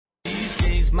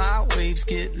waves. My waves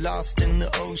get lost in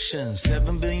the ocean.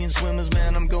 7 billion swimmers,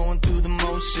 man, I'm going through the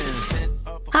motions.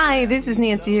 Hi, this is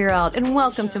Nancy Yearout, and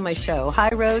welcome to my show,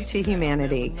 High Road to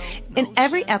Humanity. In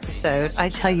every episode, I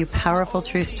tell you powerful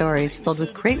true stories filled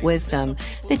with great wisdom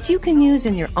that you can use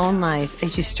in your own life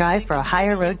as you strive for a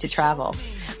higher road to travel.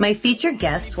 My featured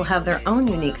guests will have their own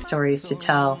unique stories to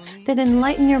tell that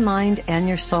enlighten your mind and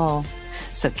your soul.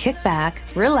 So kick back,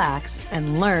 relax,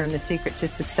 and learn the secret to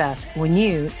success when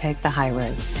you take the high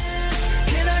road.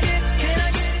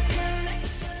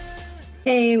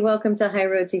 Hey, welcome to High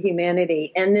Road to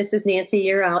Humanity. And this is Nancy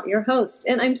Yearout, your host.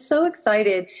 And I'm so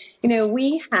excited. You know,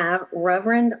 we have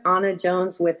Reverend Anna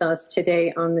Jones with us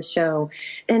today on the show.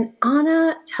 And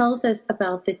Anna tells us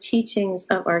about the teachings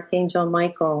of Archangel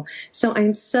Michael. So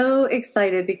I'm so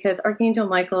excited because Archangel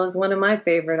Michael is one of my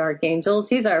favorite archangels.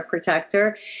 He's our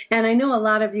protector. And I know a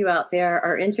lot of you out there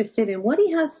are interested in what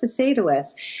he has to say to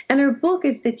us. And her book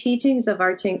is The Teachings of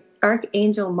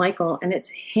Archangel Michael, and it's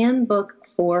Handbook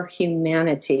for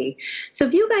Humanity. So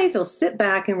if you guys will sit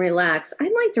back and relax,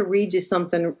 I'd like to read you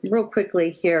something real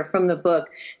quickly here from the book,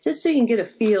 just so you can get a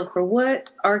feel for what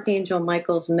Archangel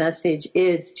Michael's message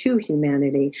is to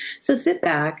humanity. So sit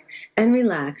back and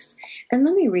relax, and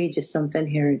let me read you something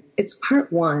here. It's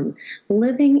part 1,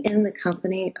 Living in the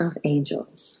Company of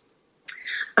Angels.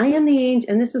 I am the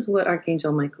angel, and this is what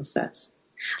Archangel Michael says.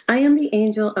 I am the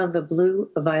angel of the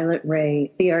blue-violet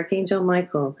ray, the Archangel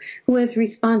Michael, who has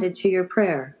responded to your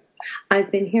prayer.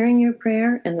 I've been hearing your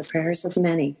prayer and the prayers of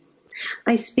many.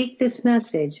 I speak this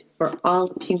message for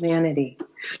all of humanity,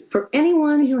 for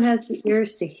anyone who has the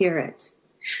ears to hear it.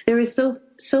 There is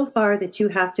so far that you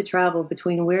have to travel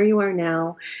between where you are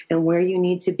now and where you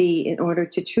need to be in order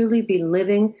to truly be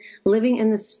living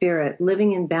in the spirit,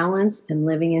 living in balance, and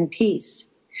living in peace.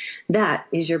 That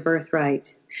is your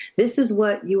birthright. This is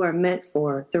what you are meant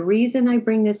for. The reason I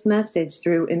bring this message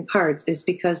through in parts is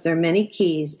because there are many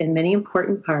keys and many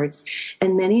important parts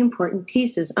and many important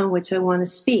pieces on which I want to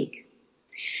speak.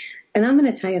 And I'm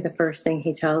going to tell you the first thing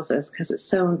he tells us because it's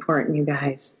so important, you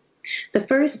guys. The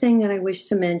first thing that I wish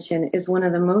to mention is one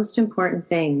of the most important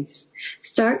things.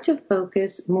 Start to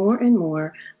focus more and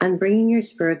more on bringing your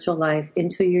spiritual life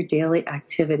into your daily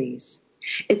activities.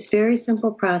 It's a very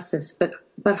simple process,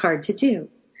 but hard to do.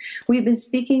 We've been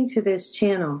speaking to this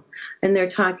channel, and they're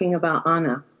talking about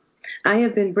Anna. I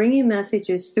have been bringing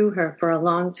messages through her for a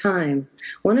long time.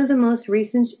 One of the most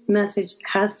recent messages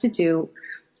has to do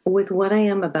with what I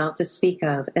am about to speak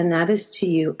of, and that is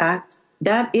to act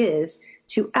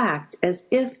as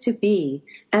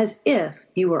if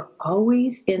you were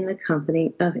always in the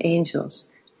company of angels,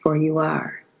 for you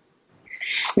are.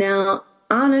 Now,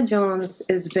 Reverend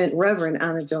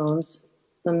Anna Jones,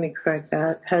 let me correct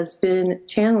that, has been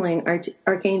channeling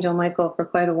Archangel Michael for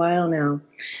quite a while now.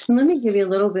 And let me give you a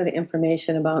little bit of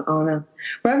information about Anna.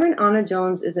 Reverend Anna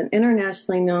Jones is an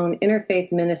internationally known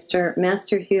interfaith minister,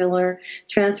 master healer,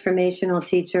 transformational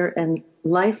teacher, and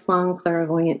lifelong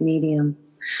clairvoyant medium.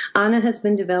 Anna has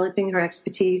been developing her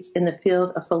expertise in the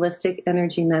field of holistic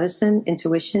energy medicine,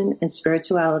 intuition, and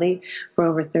spirituality for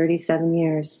over 37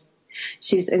 years.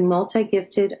 She's a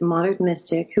multi-gifted modern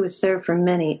mystic who has served for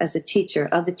many as a teacher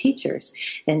of the teachers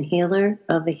and healer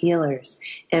of the healers,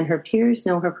 and her peers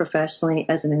know her professionally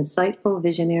as an insightful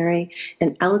visionary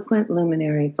and eloquent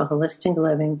luminary for holistic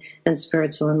living and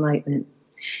spiritual enlightenment.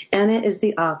 Anna is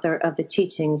the author of The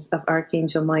Teachings of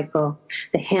Archangel Michael,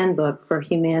 the Handbook for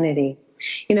Humanity.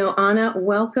 You know, Anna,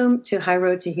 welcome to High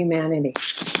Road to Humanity.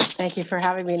 Thank you for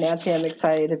having me, Nancy. I'm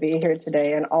excited to be here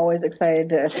today and always excited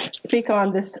to speak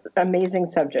on this amazing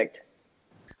subject.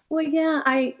 Well, yeah,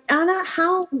 Anna,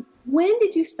 when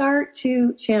did you start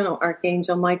to channel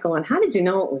Archangel Michael, and how did you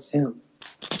know it was him?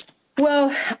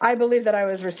 Well, I believe that I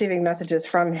was receiving messages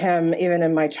from him even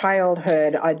in my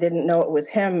childhood. I didn't know it was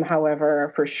him,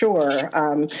 however, for sure,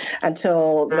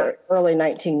 until the early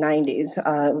 1990s.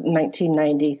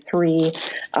 1993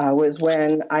 was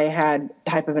when I had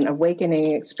type of an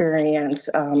awakening experience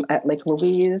at Lake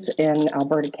Louise in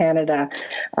Alberta, Canada,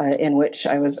 in which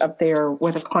I was up there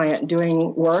with a client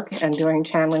doing work and doing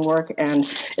channeling work, and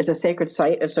it's a sacred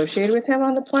site associated with him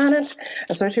on the planet,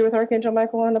 associated with Archangel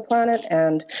Michael on the planet,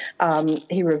 and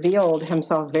he revealed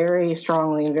himself very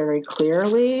strongly and very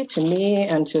clearly to me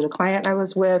and to the client I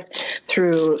was with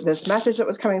through this message that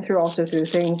was coming through, also through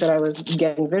things that I was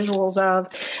getting visuals of,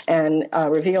 and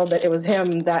revealed that it was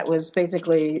him that was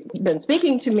basically been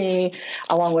speaking to me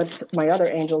along with my other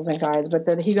angels and guides, but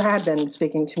that he had been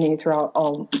speaking to me throughout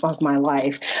all of my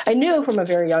life. I knew from a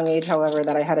very young age, however,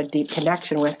 that I had a deep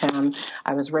connection with him.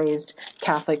 I was raised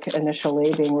Catholic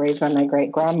initially, being raised by my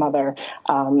great-grandmother,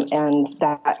 and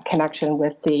that connection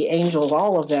with the angels.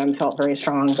 All of them felt very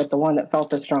strong, but the one that felt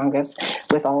the strongest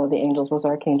with all of the angels was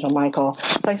Archangel Michael.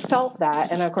 So I felt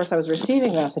that, and of course I was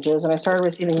receiving messages, and I started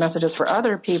receiving messages for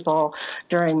other people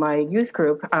during my youth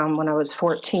group when I was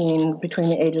 14, between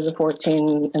the ages of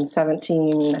 14 and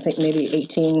 17, I think maybe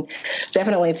 18,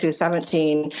 definitely through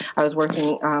 17. I was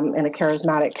working in a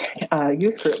charismatic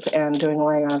youth group and doing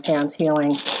laying on of hands,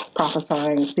 healing,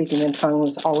 prophesying, speaking in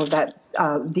tongues, all of that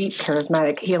deep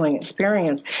charismatic healing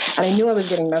experience. And I knew I was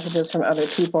getting messages from other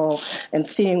people and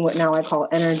seeing what now I call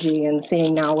energy, and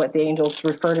seeing now what the angels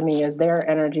refer to me as their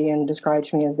energy and describe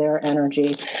to me as their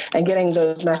energy, and getting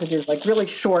those messages like really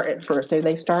short at first.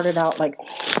 They started out like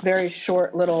very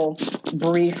short little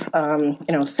brief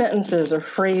sentences or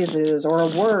phrases or a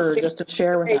word just to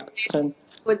share with us.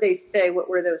 Would they say, what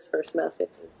were those first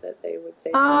messages that they would say?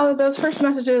 Those first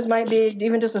messages might be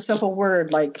even just a simple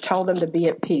word, like tell them to be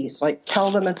at peace, like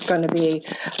tell them it's going to be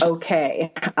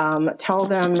okay. Tell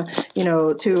them,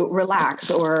 to relax,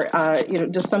 or,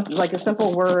 just something like a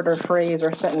simple word or phrase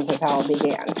or sentence is how it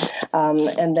began.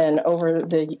 And then over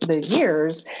the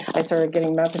years, I started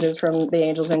getting messages from the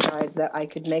angels and guides that I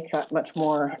could make that much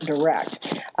more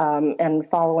direct, and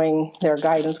following their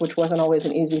guidance, which wasn't always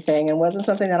an easy thing and wasn't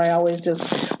something that I always just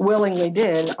willingly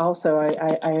did. Also,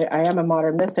 I am a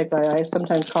modern mystic, but I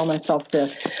sometimes call myself the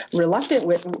reluctant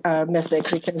mystic,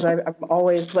 because I'm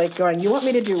always like going, you want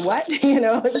me to do what?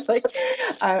 It's like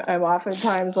I'm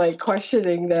oftentimes like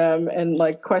questioning them and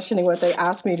like questioning what they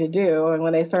asked me to do. And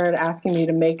when they started asking me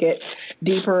to make it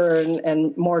deeper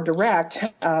and more direct,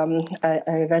 I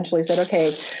eventually said,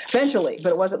 okay, eventually,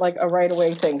 but it wasn't like a right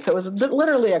away thing. So it was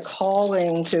literally a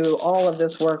calling to all of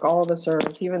this work, all of the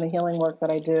service, even the healing work that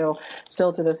I do.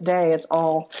 Still to this day, it's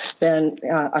all been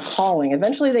a calling.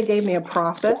 Eventually, they gave me a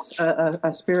process,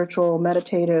 a spiritual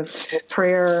meditative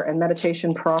prayer and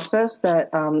meditation process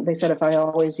that they said if I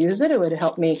always use it, it would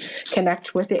help me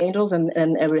connect with the angels, and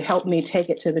it would help me take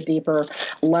it to the deeper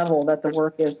level that the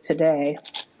work is today.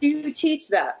 Do you teach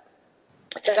that?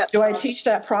 Do I teach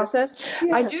that process?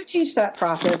 Yeah. I do teach that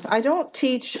process. I don't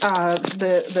teach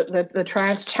the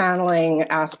trance channeling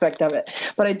aspect of it,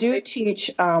 but I do teach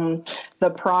the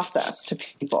process to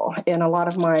people in a lot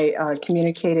of my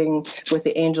communicating with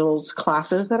the angels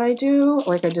classes that I do.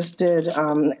 Like I just did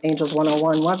Angels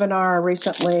 101 webinar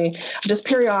recently. Just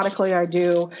periodically I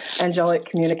do angelic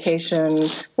communication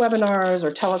webinars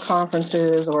or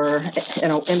teleconferences or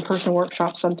in-person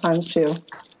workshops sometimes too.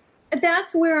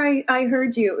 That's where I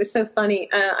heard you. It was so funny.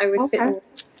 I was sitting,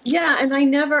 and I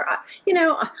never,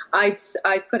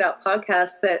 I put out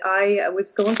podcasts, but I was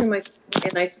going through my,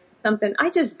 and I said something, I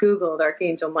just Googled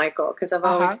Archangel Michael because I've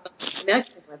always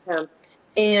connected with him.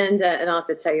 And I'll have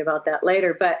to tell you about that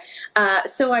later. But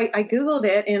so I Googled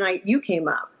it, and you came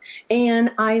up.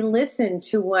 And I listened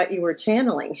to what you were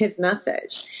channeling, his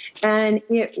message. And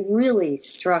it really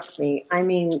struck me,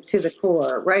 to the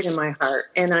core, right in my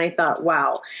heart. And I thought,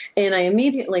 wow. And I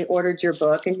immediately ordered your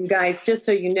book. And you guys, just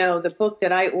so you know, the book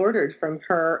that I ordered from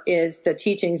her is The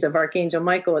Teachings of Archangel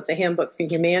Michael. It's a handbook for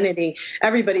humanity.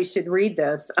 Everybody should read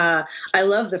this. I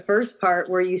love the first part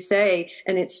where you say,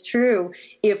 and it's true,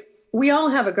 if we all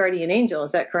have a guardian angel,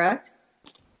 is that correct?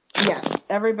 Yes,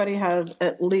 everybody has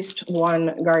at least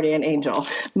one guardian angel.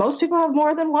 Most people have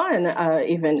more than one,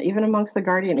 even amongst the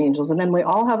guardian angels. And then we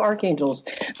all have archangels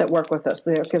that work with us,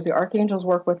 because the archangels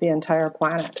work with the entire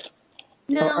planet.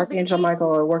 So Archangel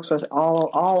Michael works with all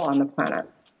on the planet.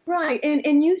 Right,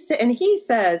 and you said, and he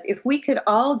says, if we could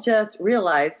all just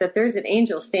realize that there's an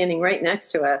angel standing right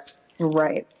next to us,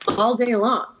 right, all day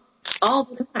long, all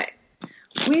the time,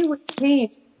 we would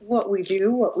change what we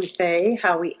do, what we say,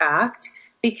 how we act.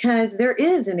 Because there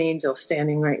is an angel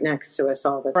standing right next to us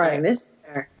all the time, isn't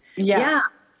there? Yeah.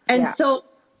 And so,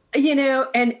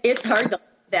 and it's hard to live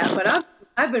that, but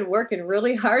I've been working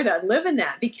really hard on living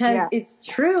that, because it's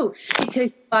true. Because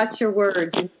you watch your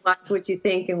words and you watch what you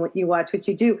think and you watch what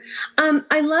you do.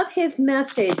 I love his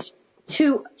message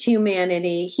to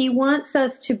humanity. He wants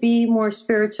us to be more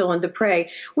spiritual and to pray.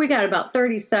 We got about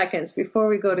 30 seconds before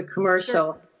we go to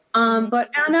commercial. But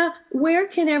Anna, where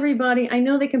can everybody, I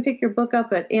know they can pick your book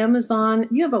up at Amazon.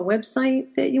 You have a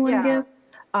website that you want to give?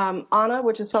 Anna,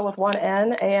 which is spelled with one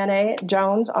N, A-N-A,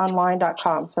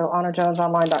 JonesOnline.com. So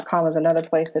AnnaJonesOnline.com is another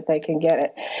place that they can get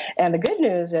it. And the good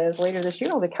news is later this year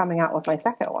I'll be coming out with my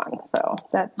second one. So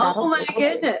oh my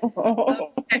goodness.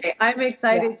 Okay, I'm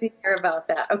excited to hear about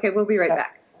that. Okay, we'll be right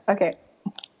back. Okay.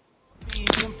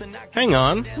 Hang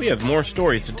on, we have more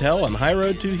stories to tell on High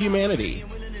Road to Humanity.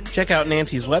 Check out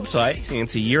Nancy's website,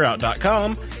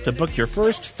 nancyyearout.com, to book your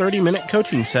first 30-minute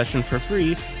coaching session for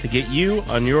free to get you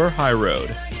on your high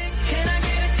road.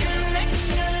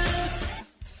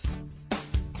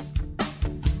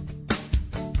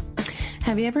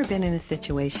 Have you ever been in a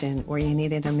situation where you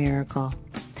needed a miracle?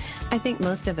 I think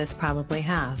most of us probably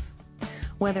have.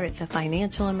 Whether it's a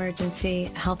financial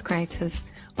emergency, health crisis,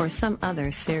 or some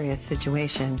other serious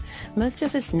situation, most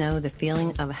of us know the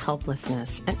feeling of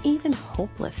helplessness and even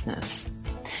hopelessness.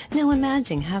 Now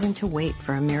imagine having to wait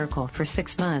for a miracle for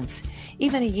 6 months,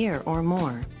 even a year or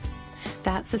more.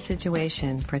 That's the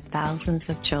situation for thousands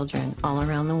of children all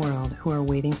around the world who are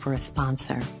waiting for a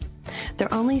sponsor.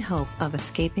 Their only hope of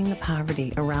escaping the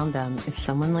poverty around them is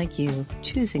someone like you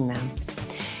choosing them.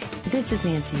 This is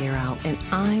Nancy Yearout, and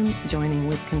I'm joining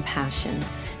with Compassion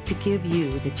to give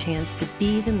you the chance to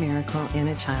be the miracle in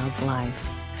a child's life.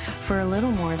 For a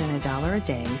little more than $1 a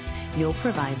day, you'll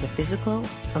provide the physical,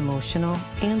 emotional,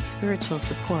 and spiritual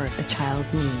support a child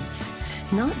needs,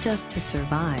 not just to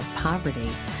survive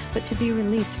poverty, but to be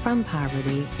released from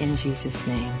poverty in Jesus'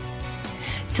 name.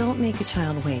 Don't make a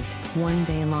child wait one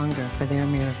day longer for their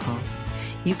miracle.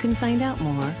 You can find out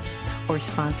more or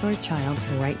sponsor a child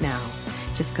right now.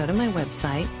 Just go to my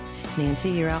website,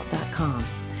 nancyyearout.com.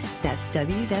 That's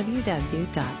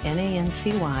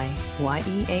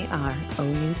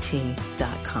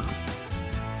www.nancyyearout.com.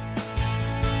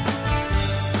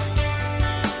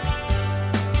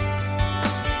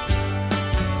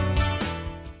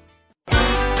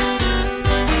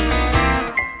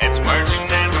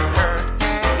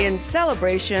 In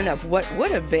celebration of what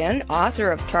would have been author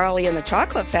of Charlie and the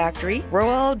Chocolate Factory,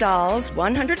 Roald Dahl's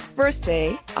 100th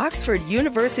birthday, Oxford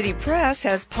University Press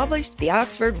has published the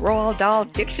Oxford Roald Dahl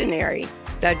Dictionary.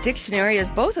 The dictionary is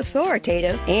both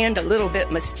authoritative and a little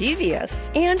bit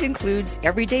mischievous, and includes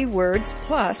everyday words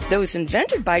plus those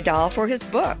invented by Dahl for his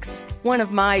books. One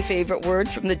of my favorite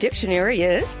words from the dictionary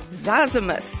is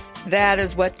Zosimus. That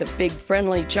is what the big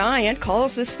friendly giant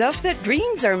calls the stuff that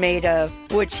dreams are made of,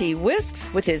 which he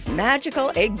whisks with his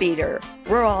magical egg beater.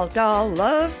 Roald Dahl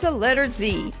loves the letter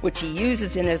Z, which he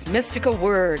uses in his mystical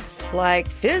words, like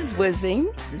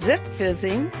fizz-whizzing,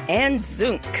 zip-fizzing, and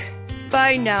zunk.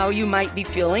 By now you might be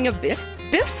feeling a bit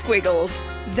biff-squiggled.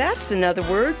 That's another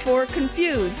word for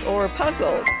confused or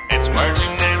puzzled. It's Marching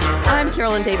Neighborhood. I'm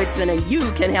Carolyn Davidson, and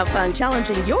you can have fun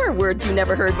challenging your words you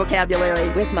never heard vocabulary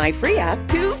with my free app,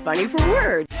 Too Funny for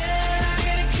Words.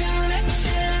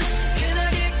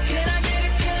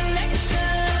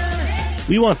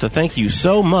 We want to thank you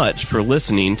so much for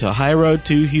listening to High Road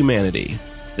to Humanity.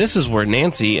 This is where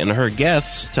Nancy and her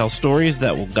guests tell stories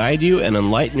that will guide you and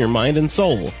enlighten your mind and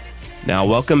soul. Now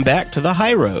welcome back to the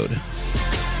High Road.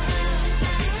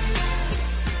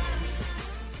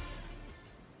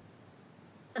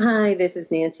 Hi, this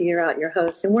is Nancy Yearout, your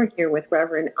host, and we're here with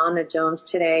Reverend Anna Jones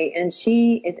today, and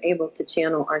she is able to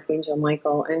channel Archangel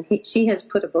Michael, and she has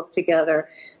put a book together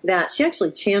that she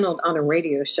actually channeled on a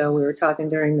radio show. We were talking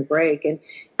during the break, and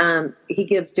he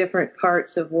gives different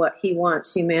parts of what he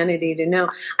wants humanity to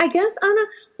know. I guess, Anna,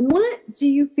 what do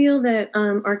you feel that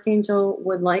Archangel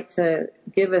would like to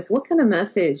give us? What kind of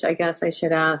message, I guess I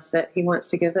should ask, that he wants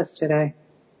to give us today?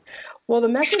 Well, the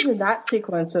message in that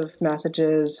sequence of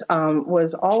messages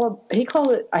was he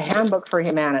called it a handbook for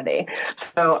humanity.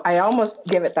 So I almost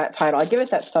give it that title. I give it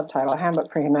that subtitle, a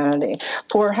handbook for humanity,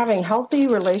 for having healthy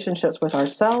relationships with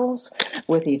ourselves,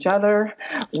 with each other,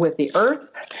 with the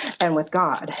earth, and with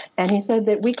God. And he said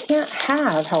that we can't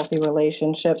have healthy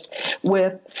relationships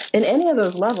in any of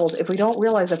those levels if we don't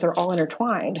realize that they're all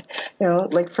intertwined. You know,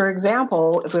 like, for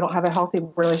example, if we don't have a healthy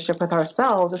relationship with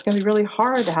ourselves, it's going to be really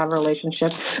hard to have a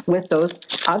relationship with those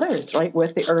others, right?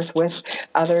 With the earth, with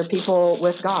other people,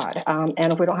 with God.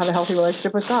 And if we don't have a healthy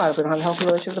relationship with God, if we don't have a healthy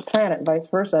relationship with the planet, and vice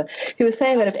versa. He was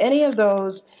saying that if any of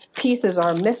those pieces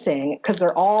are missing, because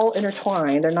they're all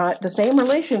intertwined, they're not the same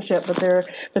relationship, but they're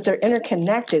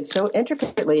interconnected so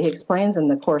intricately. He explains in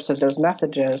the course of those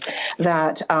messages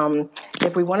that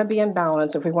if we want to be in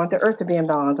balance, if we want the earth to be in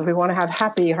balance, if we want to have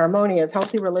happy, harmonious,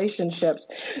 healthy relationships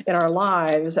in our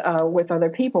lives with other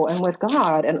people and with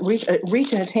God, and reach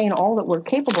and attain all that we're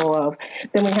capable of,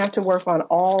 then we have to work on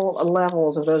all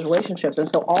levels of those relationships. And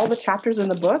so all the chapters in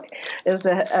the book is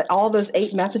all those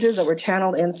 8 messages that were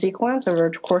channeled in sequence over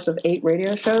the course of 8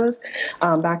 radio shows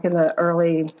back in the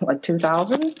early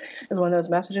 2000s is when those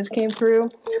messages came through.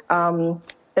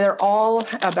 They're all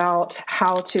about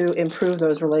how to improve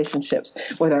those relationships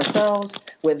with ourselves,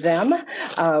 with them,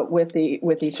 with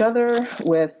each other,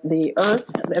 with the earth.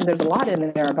 And there's a lot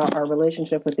in there about our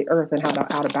relationship with the earth and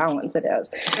how to balance it is,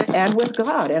 and with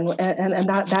God, and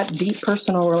that deep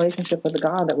personal relationship with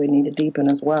God that we need to deepen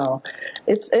as well.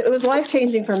 It was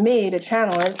life-changing for me to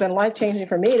channel. It's been life-changing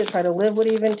for me to try to live what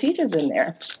he even teaches in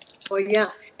there. Well, yeah.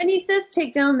 And he says,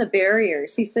 take down the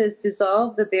barriers. He says,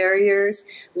 dissolve the barriers,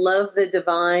 love the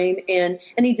divine. And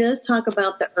he does talk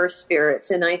about the earth spirits.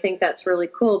 And I think that's really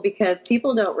cool because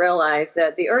people don't realize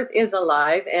that the earth is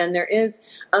alive and there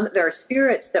are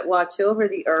spirits that watch over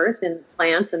the earth and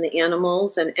plants and the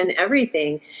animals and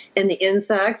everything and the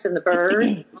insects and the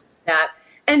birds that.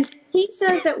 And he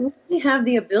says that we have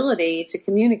the ability to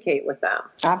communicate with them.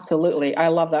 Absolutely. I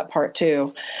love that part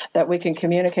too, that we can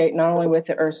communicate not only with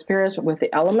the earth spirits, but with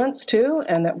the elements too,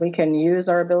 and that we can use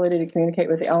our ability to communicate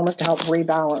with the elements to help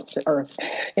rebalance the earth.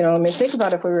 Think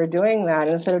about if we were doing that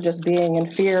instead of just being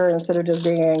in fear, instead of just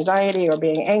being in anxiety or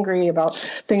being angry about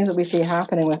things that we see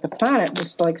happening with the planet,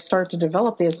 just like start to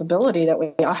develop this ability that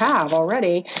we have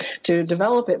already to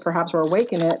develop it, perhaps, or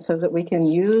awaken it so that we can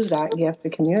use that gift to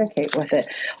communicate with it.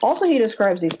 Also, he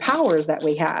describes these powers that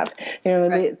we have,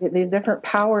 right. These different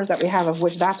powers that we have, of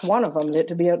which that's one of them,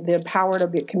 to be the power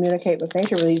to communicate with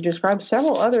nature. He describes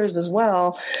several others as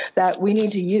well that we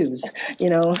need to use, and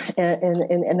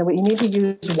that we need to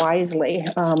use wisely.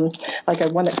 Like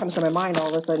one that comes to my mind all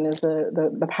of a sudden is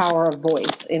the power of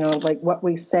voice, like what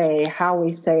we say, how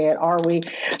we say it. Are we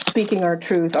speaking our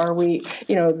truth? Are we,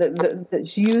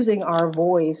 using our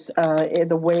voice in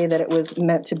the way that it was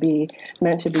meant to be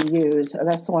used?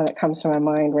 That's the one that comes to my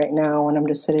mind right now when I'm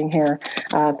just sitting here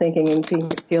thinking and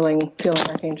feeling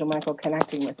Archangel Michael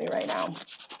connecting with me right now.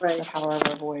 Right. The power of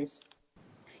our voice.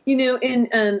 I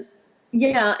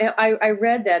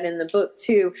read that in the book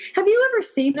too. Have you ever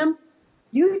seen them?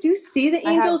 Do you see the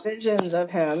angels? I have visions of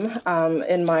him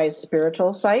in my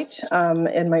spiritual sight,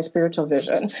 in my spiritual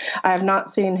vision. I have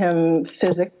not seen him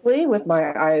physically with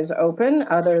my eyes open,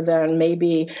 other than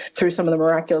maybe through some of the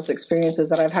miraculous experiences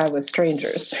that I've had with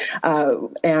strangers.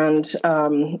 And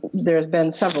there's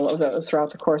been several of those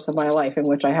throughout the course of my life in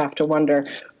which I have to wonder,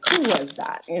 who was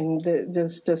that? And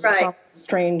just right.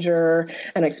 Stranger,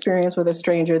 an experience with a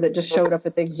stranger that just showed up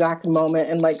at the exact moment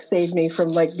and saved me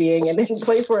from being in a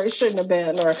place where I shouldn't have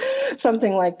been or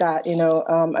something like that.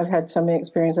 I've had so many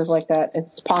experiences like that.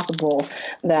 It's possible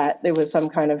that there was some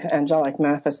kind of angelic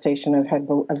manifestation. I've had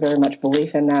very much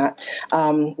belief in that.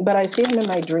 But I see them in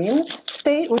my dreams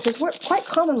state, which is quite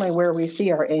commonly where we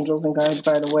see our angels and guides,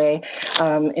 by the way,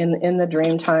 in the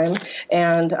dream time.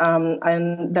 And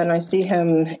then I see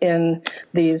him in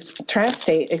these trance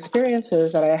state experiences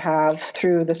that I have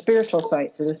through the spiritual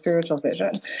sight, through the spiritual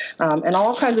vision, and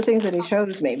all kinds of things that he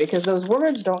shows me, because those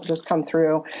words don't just come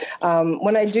through.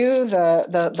 When I do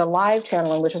the live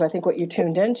channeling, which is I think what you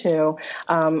tuned into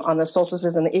on the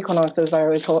solstices and the equinoxes, I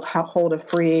always hold a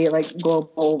free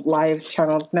global live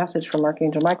channeled message from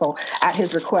Archangel Michael at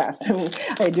his request.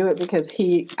 I do it because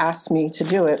he asked me to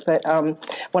do it. But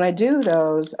when I do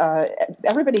those,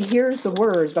 everybody hears the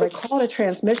words, but I call it a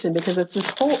transmission because it's this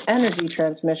whole energy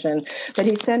transmission that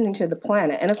he's sending to the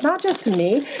planet. And it's not just to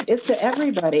me, it's to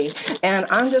everybody. And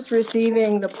I'm just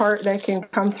receiving the part that can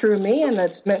come through me and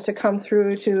that's meant to come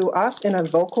through to us in a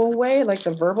vocal way, like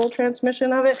the verbal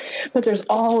transmission of it. But there's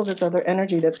all of this other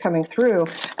energy that's coming through.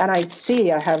 And I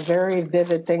have very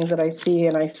vivid things that I see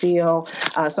and I feel.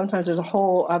 Sometimes there's a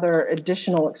whole other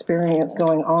additional experience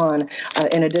going on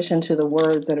in addition to the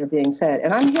words that are being said.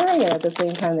 And I'm hearing it at the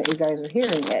same time that you guys are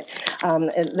hearing it.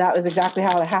 And that was exactly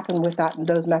how it happened with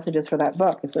those messages for that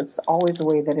book. It's always the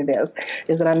way that it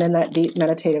is that I'm in that deep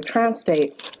meditative trance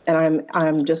state, and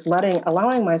I'm just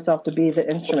allowing myself to be the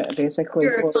instrument, basically.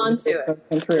 You're a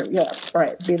conduit. Through. Yeah,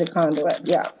 right. Be the conduit.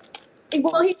 Yeah.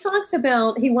 Well, he talks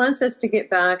about, he wants us to get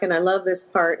back, and I love this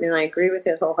part, and I agree with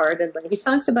it wholeheartedly. He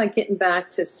talks about getting back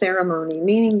to ceremony,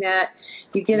 meaning that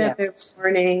you get up every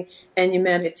morning and you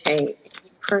meditate,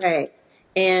 you pray,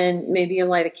 and maybe you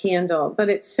light a candle, but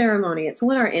it's ceremony. It's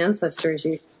what our ancestors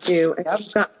used to do, and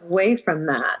we've gotten away from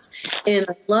that. And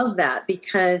I love that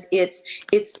because it's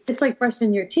like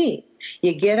brushing your teeth.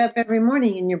 You get up every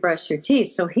morning and you brush your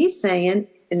teeth. So he's saying,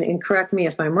 and correct me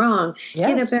if I'm wrong,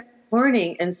 get up every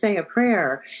morning and say a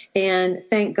prayer and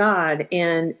thank God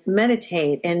and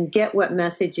meditate and get what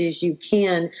messages you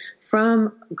can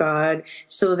from God,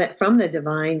 so that from the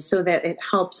divine, so that it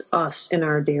helps us in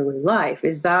our daily life.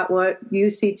 Is that what you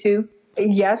see too?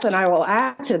 Yes, and I will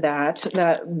add to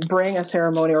that bring a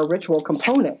ceremony or ritual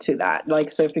component to that.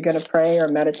 So if you're going to pray or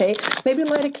meditate, maybe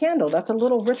light a candle. That's a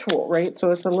little ritual, right?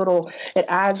 So it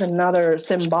adds another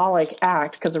symbolic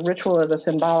act, because a ritual is a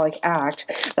symbolic act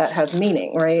that has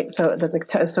meaning, right? So that's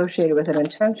associated with an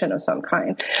intention of some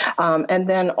kind. And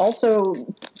then also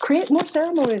create more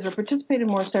ceremonies or participate in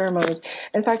more ceremonies.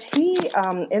 In fact, he,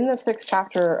 in the 6th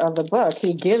chapter of the book,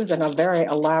 he gives a very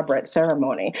elaborate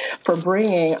ceremony for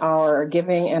bringing our our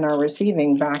giving and our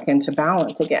receiving back into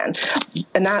balance again.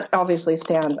 And that obviously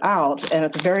stands out, and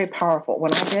it's very powerful.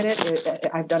 When I did it,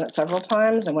 I've done it several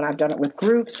times, and when I've done it with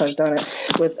groups, I've done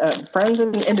it with friends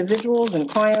and individuals and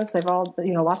clients. They've all,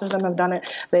 lots of them have done it.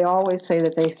 They always say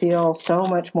that they feel so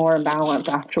much more in balance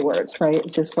afterwards, right?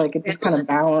 It's just like it just kind of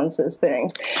balances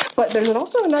things. But there's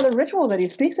also another ritual that he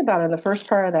speaks about in the first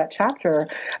part of that chapter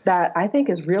that I think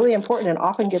is really important and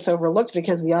often gets overlooked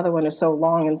because the other one is so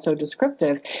long and so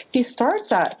descriptive. He starts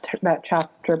that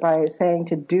chapter by saying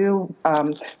to do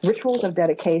rituals of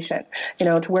dedication,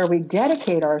 to where we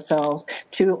dedicate ourselves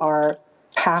to our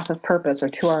path of purpose or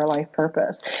to our life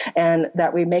purpose, and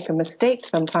that we make a mistake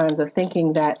sometimes of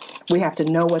thinking that we have to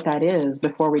know what that is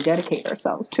before we dedicate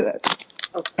ourselves to it.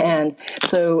 Okay. And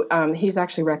so he's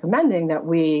actually recommending that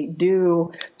we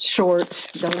do short,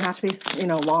 doesn't have to be,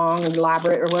 long and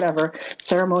elaborate or whatever,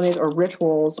 ceremonies or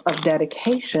rituals of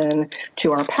dedication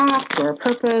to our path, to our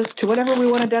purpose, to whatever we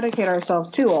want to dedicate ourselves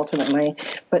to ultimately,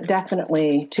 but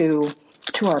definitely to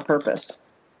our purpose.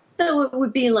 So it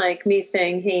would be like me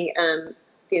saying, hey,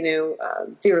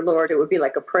 dear Lord, it would be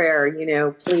like a prayer,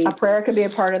 please. A prayer could be a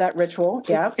part of that ritual.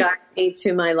 Yeah. Guide me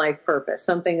to my life purpose,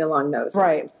 something along those lines.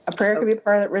 Right. A prayer could be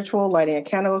part of that ritual. Lighting a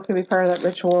candle could be part of that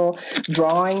ritual.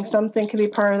 Drawing something could be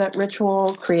part of that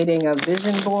ritual. Creating a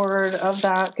vision board of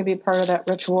that could be part of that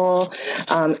ritual.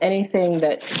 Anything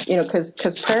that,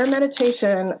 because prayer and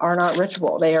meditation are not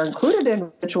ritual. They are included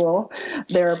in ritual.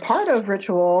 They're part of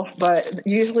ritual, but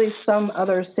usually some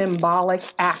other symbolic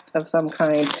act of some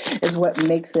kind is what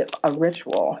makes it a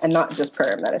ritual and not just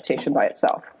prayer and meditation by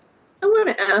itself. I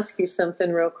want to ask you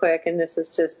something real quick, and this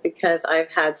is just because I've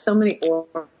had so many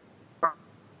orb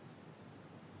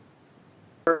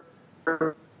or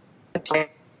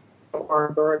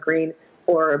a green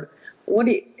orb. What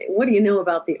do you know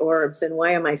about the orbs, and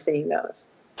why am I seeing those?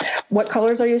 What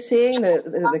colors are you seeing?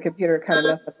 The computer kind of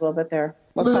messed up a little bit there.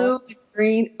 Blue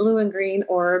and green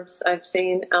orbs I've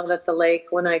seen out at the lake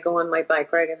when I go on my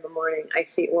bike ride in the morning. I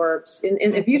see orbs. And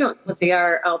if you don't know what they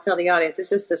are, I'll tell the audience. It's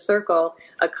just a circle,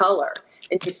 a color.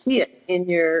 And you see it in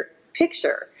your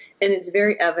picture. And it's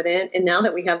very evident. And now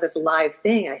that we have this live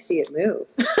thing, I see it move.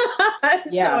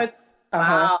 Yeah. So it's,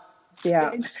 wow.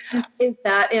 Yeah. Is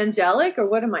that angelic, or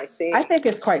what am I seeing? I think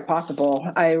it's quite possible.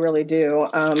 I really do.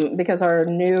 Because our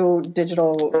new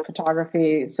digital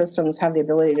photography systems have the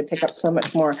ability to pick up so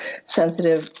much more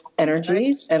sensitive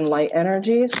energies and light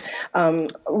energies. One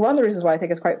of the reasons why I think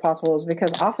it's quite possible is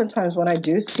because oftentimes when I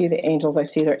do see the angels, I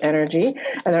see their energy,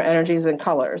 and their energy is in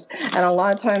colors. And a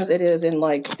lot of times it is in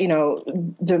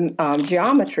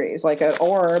geometries, like an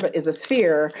orb is a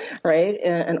sphere, right?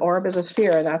 An orb is a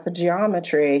sphere, and that's a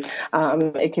geometry.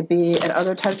 It could be in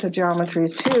other types of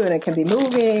geometries too, and it can be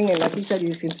moving, and like you said,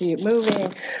 you can see it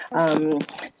moving.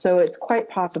 So it's quite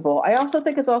possible. I also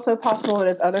think it's also possible that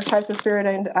it's other types of spirit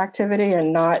activity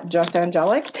and not just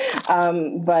angelic,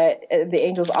 but the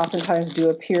angels oftentimes do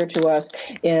appear to us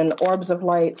in orbs of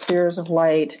light, spheres of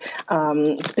light,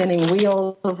 spinning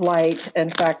wheels of light. In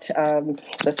fact,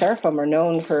 the seraphim are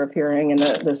known for appearing in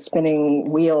the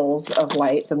spinning wheels of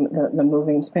light, the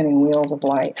moving spinning wheels of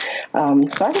light.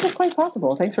 So I think it's quite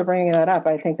possible. Thanks for bringing that up.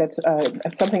 I think that's a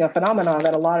phenomenon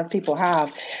that a lot of people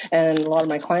have, and a lot of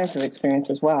my clients have experienced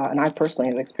as well. And I personally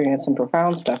have experienced some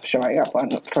profound stuff showing up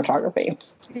on photography.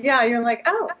 Yeah, you're like,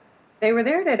 oh, they were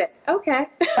there today. Okay.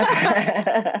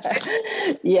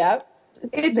 Yep.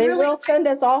 They will send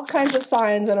us all kinds of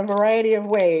signs in a variety of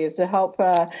ways to help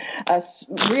us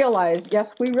realize,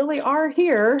 yes, we really are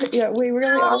here. Yeah, we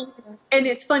really are. And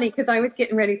it's funny because I was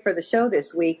getting ready for the show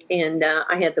this week, and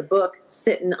I had the book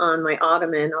sitting on my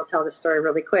ottoman. I'll tell the story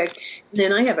really quick. And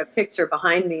then I have a picture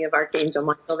behind me of Archangel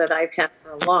Michael that I've had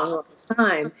for a long, long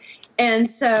time.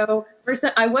 And so first,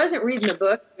 I wasn't reading the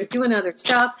book. I was doing other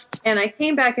stuff. And I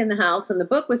came back in the house, and the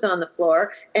book was on the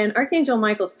floor, and Archangel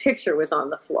Michael's picture was on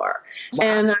the floor. Wow.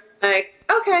 And I'm like,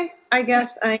 okay, I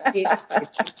guess I need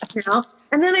to now.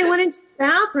 And then I went into the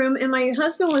bathroom, and my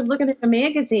husband was looking at a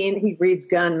magazine. He reads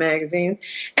gun magazines.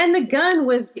 And the gun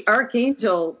was the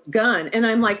Archangel gun. And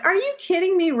I'm like, are you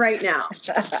kidding me right now?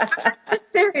 I'm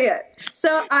serious.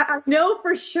 So I know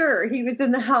for sure he was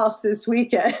in the house this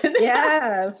weekend.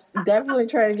 Yes, definitely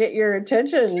trying to get your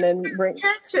attention and bring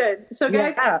attention. So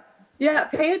guys, yeah,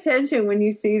 pay attention when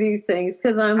you see these things,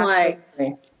 because I'm like,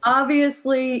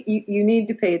 obviously you need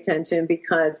to pay attention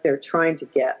because they're trying to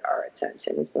get our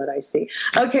attention is what I see.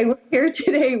 Okay, we're here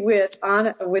today with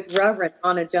Reverend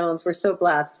Anna Jones. We're so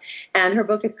blessed. And her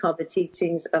book is called The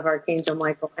Teachings of Archangel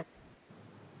Michael.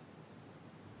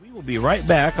 We We'll be right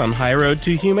back on High Road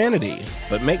to Humanity,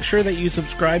 but make sure that you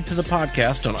subscribe to the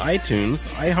podcast on iTunes,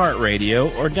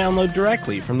 iHeartRadio, or download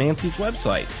directly from Nancy's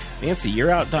website,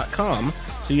 nancyyearout.com,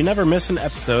 so you never miss an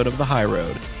episode of The High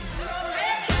Road.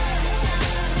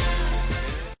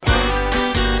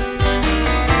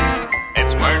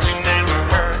 It's words you never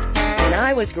heard. When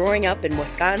I was growing up in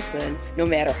Wisconsin, no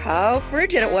matter how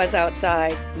frigid it was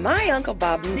outside, my Uncle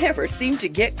Bob never seemed to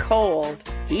get cold.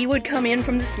 He would come in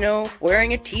from the snow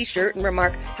wearing a t-shirt and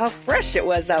remark how fresh it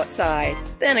was outside.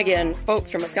 Then again, folks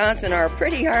from Wisconsin are a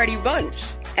pretty hardy bunch.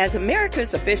 As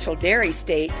America's official dairy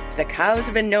state, the cows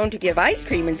have been known to give ice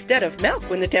cream instead of milk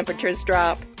when the temperatures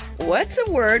drop. What's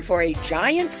a word for a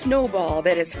giant snowball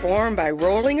that is formed by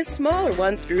rolling a smaller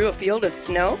one through a field of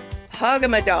snow?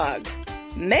 Hog-em-a-dog.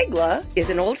 Megla is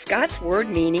an old Scots word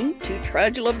meaning to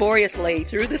trudge laboriously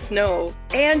through the snow.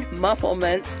 And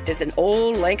mufflements is an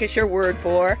old Lancashire word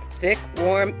for thick,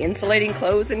 warm, insulating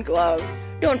clothes and gloves.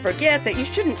 Don't forget that you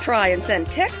shouldn't try and send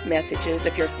text messages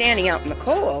if you're standing out in the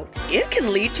cold. It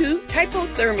can lead to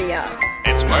hypothermia.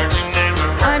 It's words you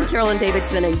never heard. I'm Carolyn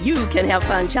Davidson, and you can have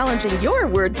fun challenging your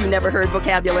words you never heard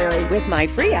vocabulary with my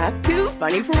free app, Too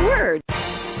Funny for Words.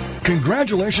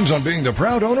 Congratulations on being the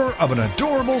proud owner of an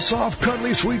adorable, soft,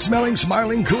 cuddly, sweet-smelling,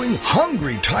 smiling, cooing,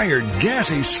 hungry, tired,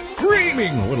 gassy,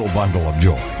 screaming little bundle of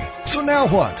joy. So now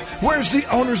what? Where's the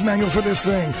owner's manual for this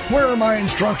thing? Where are my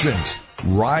instructions?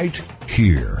 Right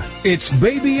here. It's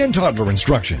Baby and Toddler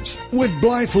Instructions with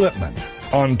Blythe Lipman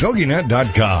on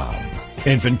TogiNet.com.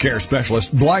 Infant care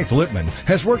specialist Blythe Lipman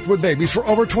has worked with babies for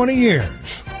over 20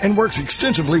 years and works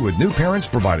extensively with new parents,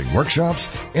 providing workshops,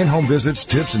 in-home visits,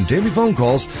 tips, and daily phone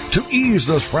calls to ease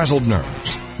those frazzled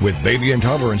nerves. With Baby and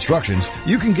Toddler Instructions,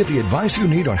 you can get the advice you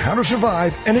need on how to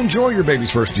survive and enjoy your baby's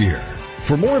first year.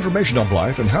 For more information on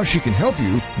Blythe and how she can help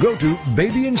you, go to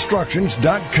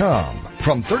babyinstructions.com.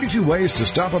 From 32 ways to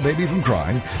stop a baby from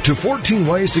crying to 14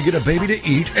 ways to get a baby to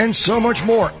eat and so much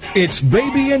more. It's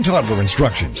Baby and Toddler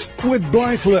Instructions with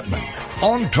Blythe Lipman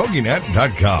on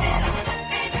TogiNet.com.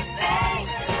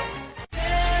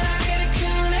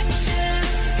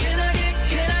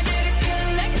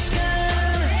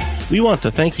 We want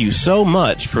to thank you so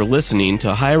much for listening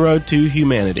to High Road to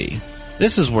Humanity.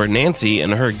 This is where Nancy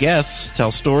and her guests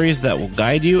tell stories that will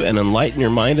guide you and enlighten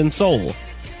your mind and soul.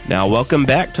 Now welcome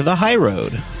back to the High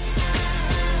Road.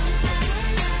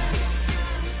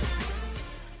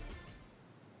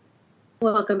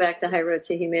 Welcome back to High Road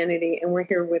to Humanity, and we're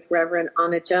here with Reverend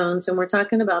Anna Jones, and we're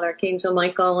talking about Archangel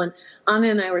Michael. And Anna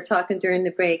and I were talking during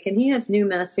the break, and he has new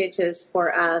messages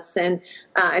for us, and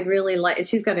I'd really like. And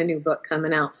she's got a new book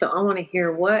coming out, so I want to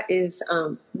hear what does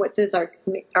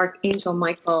Archangel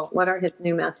Michael? What are his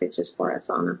new messages for us,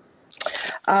 Anna?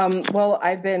 Well,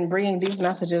 I've been bringing these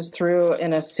messages through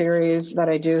in a series that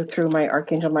I do through my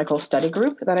Archangel Michael study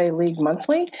group that I lead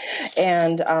monthly,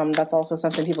 and that's also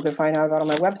something people can find out about on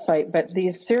my website. But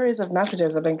these series of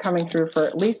messages have been coming through for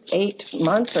at least 8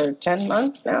 months or 10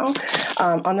 months now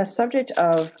on the subject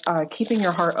of keeping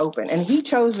your heart open. And he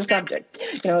chose the subject,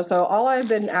 so all I've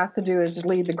been asked to do is just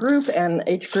lead the group, and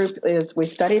each group is we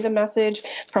study the message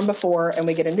from before, and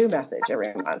we get a new message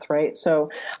every month, right?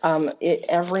 So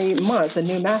every month a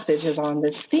new message is on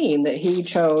this theme that he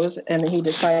chose, and he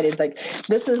decided,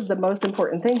 this is the most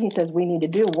important thing, he says, we need to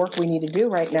do, work we need to do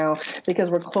right now, because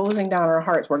we're closing down our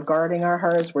hearts, we're guarding our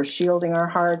hearts, we're shielding our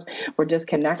hearts, we're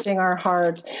disconnecting our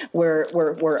hearts,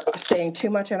 we're staying too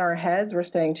much in our heads, we're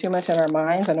staying too much in our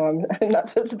minds. I know I'm not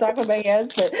supposed to talk about my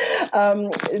heads, but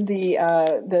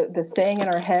the staying in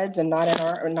our heads and not in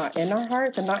our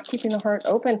hearts, and not keeping the heart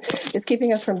open is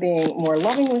keeping us from being more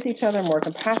loving with each other, more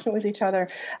compassionate with each other.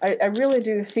 I really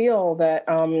do feel that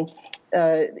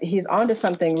he's onto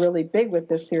something really big with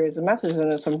this series of messages,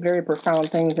 and there's some very profound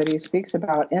things that he speaks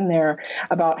about in there,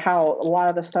 about how a lot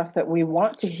of the stuff that we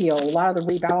want to heal, a lot of the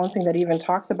rebalancing that he even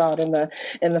talks about in the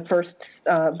first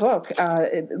book,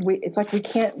 it's like we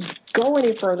can't go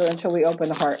any further until we open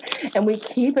the heart, and we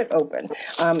keep it open,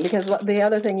 because the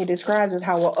other thing he describes is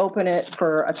how we'll open it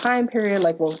for a time period,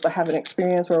 like we'll have an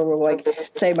experience where we'll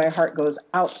say my heart goes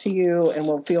out to you, and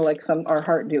we'll feel like our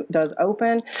heart does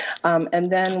open,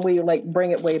 and then we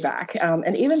bring it way back.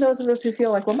 And even those of us who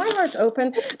feel like, well, my heart's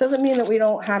open, doesn't mean that we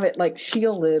don't have it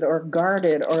shielded or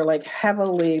guarded or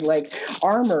heavily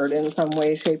armored in some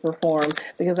way, shape, or form,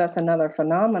 because that's another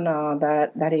phenomena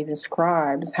that he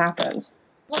describes happens.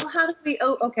 Well, how do we,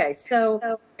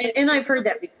 and I've heard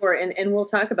that before, and we'll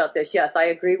talk about this. Yes, I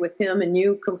agree with him and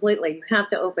you completely. You have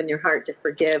to open your heart to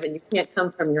forgive, and you can't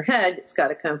come from your head. It's got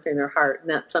to come from your heart, and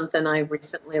that's something I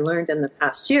recently learned in the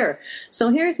past year. So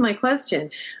here's my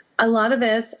question. a lot of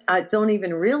us don't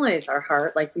even realize our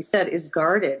heart, like you said, is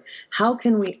guarded. How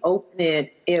can we open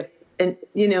it if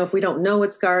we don't know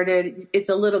it's guarded? It's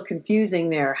a little confusing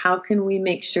there. How can we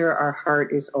make sure our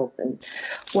heart is open?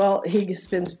 Well, he's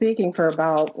been speaking for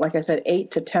about, like I said, 8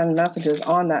 to 10 messages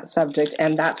on that subject,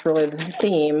 and that's really the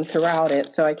theme throughout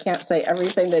it. So I can't say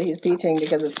everything that he's teaching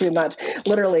because it's too much.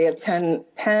 Literally, it's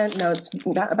it's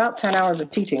about 10 hours of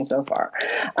teaching so far.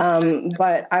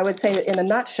 But I would say in a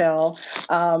nutshell,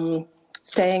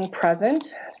 staying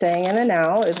present, staying in the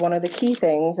now is one of the key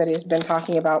things that he's been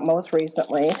talking about most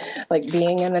recently, like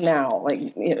being in the now,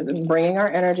 like bringing our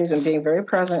energies and being very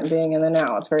present and being in the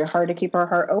now. It's very hard to keep our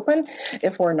heart open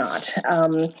if we're not.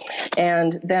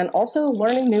 And then also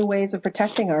learning new ways of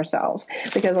protecting ourselves,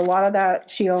 because a lot of that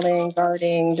shielding,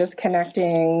 guarding,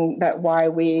 disconnecting, that why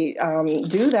we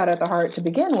do that at the heart to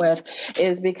begin with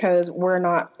is because we're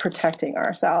not protecting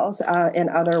ourselves in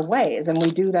other ways. And we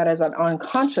do that as an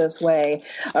unconscious way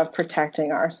of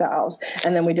protecting ourselves.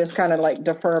 And then we just kind of like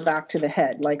defer back to the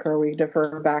head, or we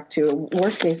defer back to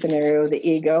worst case scenario, the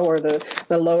ego or the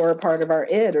lower part of our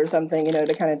id or something,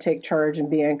 to kind of take charge and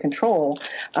be in control,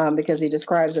 because he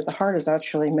describes that the heart is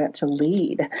actually meant to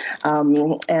lead.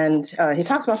 And he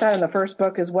talks about that in the first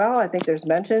book as well. I think there's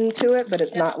mention to it, but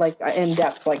it's not like in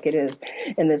depth like it is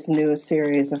in this new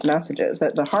series of messages,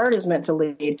 that the heart is meant to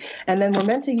lead. And then we're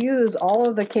meant to use all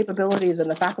of the capabilities and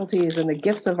the faculties and the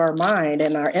gifts of our mind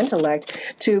and our intellect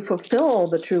to fulfill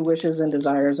the true wishes and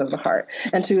desires of the heart,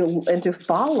 and to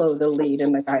follow the lead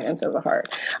and the guidance of the heart.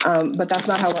 But that's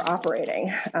not how we're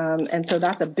operating. And so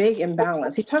that's a big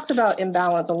imbalance. He talks about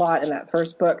imbalance a lot in that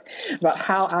first book, about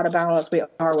how out of balance we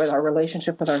are with our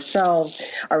relationship with ourselves,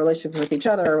 our relationship with each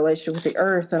other, our relationship with the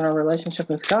earth, and our relationship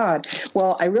with God.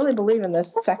 Well, I really believe in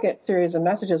this second series of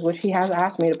messages, which he has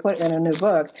asked me to put in a new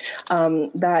book,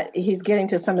 that he's getting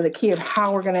to some of the key of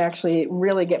how we're going to actually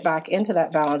really get back into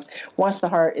that balance once the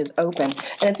heart is open.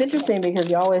 And it's interesting because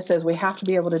he always says we have to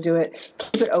be able to do it,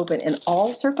 keep it open in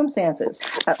all circumstances,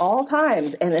 at all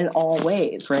times, and in all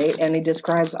ways, right? And he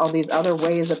describes all these other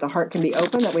ways that the heart can be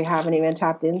open that we haven't even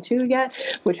tapped into yet,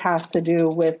 which has to do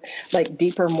with like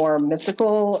deeper, more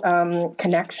mystical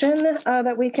connection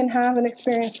that we can have and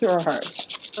experience through our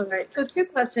hearts. All right. So 2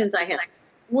 questions I have.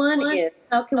 One is,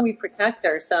 how can we protect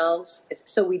ourselves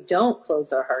so we don't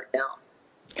close our heart down?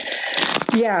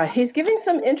 Yeah, he's giving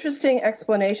some interesting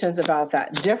explanations about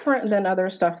that, different than other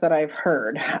stuff that I've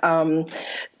heard.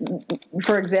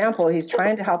 For example, he's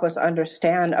trying to help us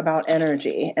understand about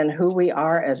energy and who we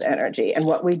are as energy and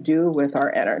what we do with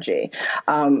our energy.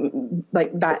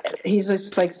 Like that, he's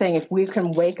just like saying if we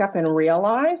can wake up and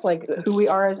realize like who we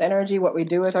are as energy, what we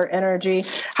do with our energy,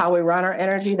 how we run our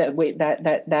energy, that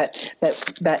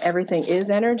everything is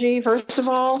energy, first of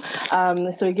all.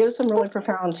 So he gives some really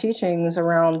profound teachings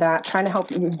around that, trying to help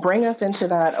bring us into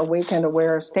that awakened,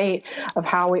 aware state of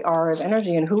how we are as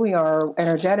energy and who we are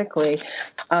energetically.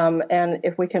 And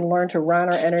if we can learn to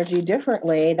run our energy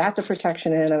differently, that's a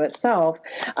protection in and of itself.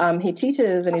 He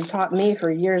teaches, and he's taught me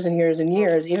for years and years and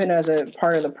years, even as a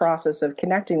part of the process of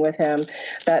connecting with him,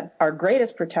 that our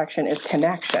greatest protection is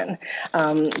connection.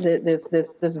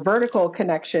 This vertical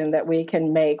connection that we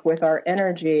can make with our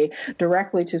energy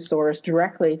directly to source,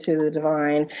 directly to the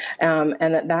divine,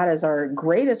 and that is our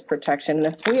greatest protection. And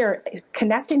if we are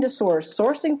connecting to source,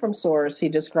 sourcing from source, he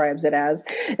describes it as,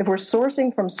 if we're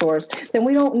sourcing from source, then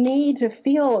we don't need to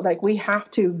feel like we have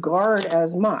to guard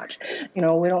as much. We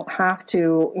don't have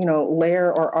to,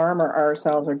 layer or armor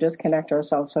ourselves or disconnect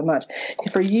ourselves so much.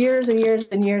 For years and years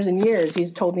and years and years,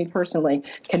 he's told me personally,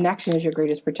 connection is your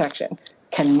greatest protection.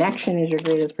 Connection is your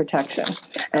greatest protection.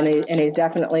 And he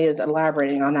definitely is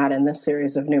elaborating on that in this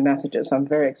series of new messages. So I'm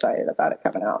very excited about it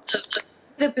coming out.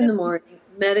 Get up in the morning,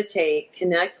 meditate,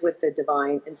 connect with the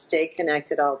divine, and stay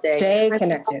connected all day. Stay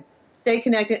connected. Stay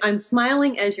connected. I'm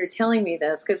smiling as you're telling me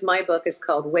this because my book is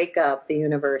called Wake Up, the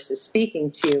Universe is Speaking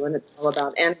to You, and it's all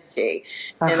about energy.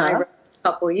 And I wrote it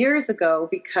a couple of years ago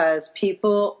because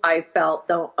people, I felt,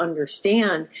 don't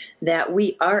understand that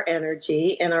we are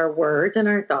energy, and our words and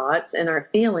our thoughts and our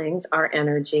feelings are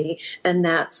energy, and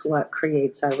that's what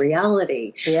creates our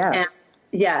reality. Yes.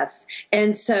 Yes.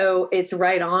 And so it's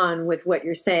right on with what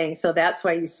you're saying. So that's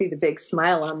why you see the big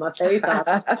smile on my face. I'm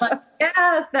like,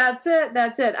 yes, that's it.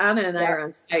 That's it. Anna and I are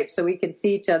on Skype, so we can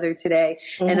see each other today.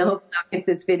 Mm-hmm. And I hope I'll get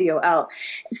this video out.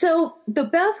 So the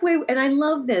best way, and I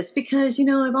love this because,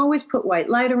 I've always put white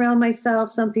light around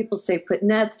myself. Some people say put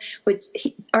nets, which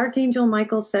Archangel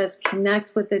Michael says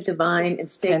connect with the divine and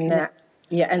stay connected.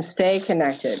 Yeah, and stay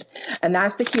connected. And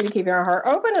that's the key to keeping our heart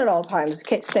open at all times,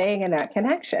 staying in that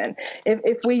connection.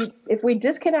 If we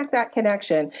disconnect that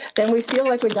connection, then we feel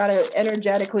like we got to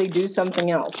energetically do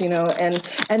something else,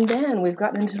 and then we've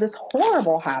gotten into this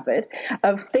horrible habit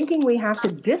of thinking we have to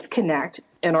disconnect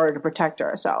in order to protect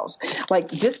ourselves. Like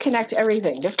disconnect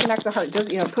everything, disconnect the heart,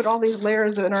 put all these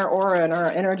layers in our aura and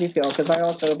our energy field, because I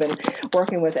also have been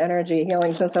working with energy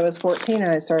healing since I was 14,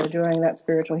 and I started doing that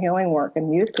spiritual healing work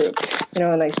in youth group,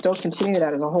 and I still continue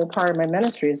that as a whole part of my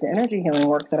ministry is the energy healing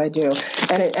work that I do.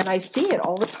 And I see it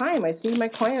all the time. I see my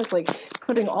clients like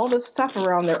putting all this stuff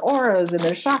around their auras and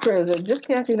their chakras and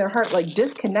disconnecting their heart, like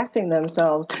disconnecting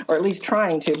themselves, or at least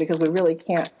trying to, because we really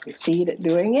can't succeed at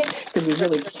doing it, because we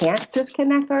really can't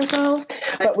disconnect ourselves.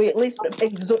 But we at least,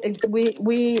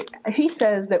 he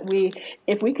says that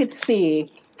if we could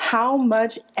see how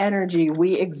much energy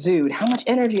we exude, how much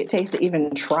energy it takes to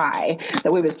even try,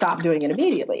 that we would stop doing it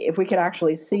immediately. If we could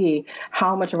actually see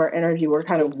how much of our energy we're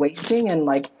kind of wasting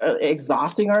and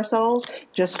exhausting ourselves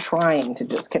just trying to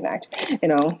disconnect,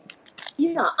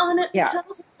 Yeah, Anna, tell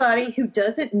somebody who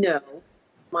doesn't know,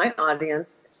 my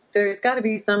audience, there's got to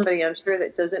be somebody, I'm sure,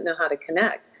 that doesn't know how to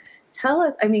connect. Tell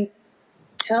us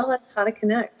how to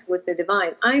connect with the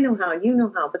divine. I know how, you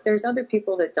know how, but there's other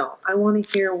people that don't. I want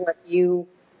to hear what you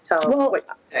what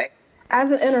you say.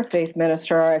 As an interfaith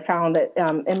minister, I found that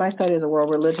in my studies of world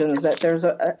religions that there's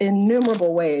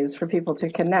innumerable ways for people to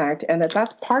connect, and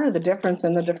that's part of the difference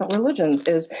in the different religions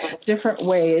is different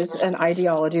ways and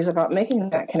ideologies about making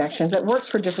that connection that works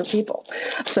for different people.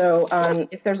 So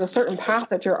if there's a certain path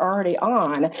that you're already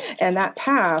on, and that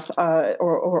path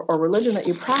or religion that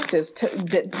you practice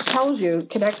that tells you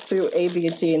connect through A, B,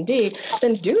 and C, and D,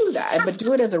 then do that, but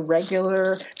do it as a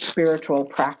regular spiritual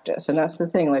practice. And that's the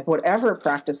thing, like whatever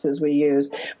practices we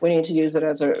need to use it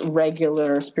as a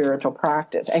regular spiritual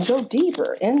practice and go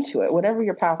deeper into it, whatever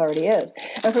your path already is.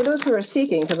 And for those who are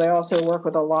seeking, because I also work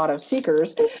with a lot of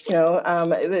seekers,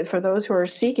 for those who are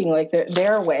seeking like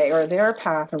their way or their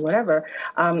path or whatever,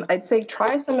 I'd say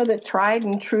try some of the tried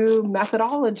and true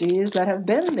methodologies that have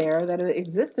been there, that have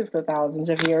existed for thousands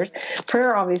of years.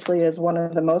 Prayer obviously is one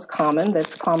of the most common,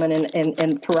 that's common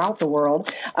in throughout the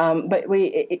world. But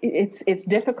it's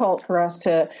difficult for us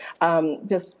to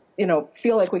just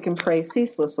feel like we can pray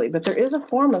ceaselessly. But there is a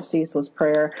form of ceaseless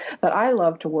prayer that I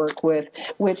love to work with,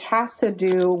 which has to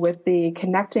do with the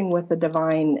connecting with the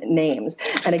divine names.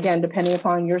 And again, depending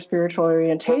upon your spiritual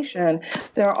orientation,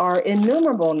 there are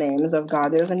innumerable names of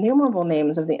God. There's innumerable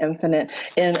names of the infinite,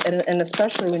 and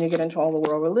especially when you get into all the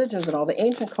world religions and all the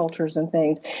ancient cultures and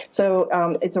things. So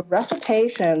it's a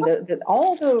recitation that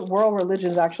all the world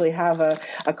religions actually have a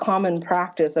common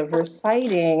practice of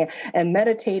reciting and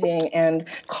meditating and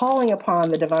calling upon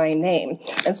the divine name.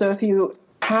 And so if you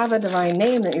have a divine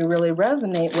name that you really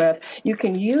resonate with, you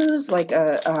can use like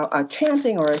a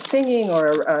chanting or a singing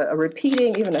or a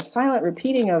repeating, even a silent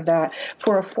repeating of that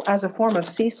as a form of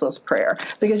ceaseless prayer,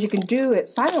 because you can do it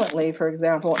silently, for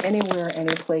example, anywhere,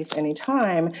 any place,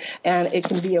 anytime, and it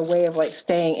can be a way of like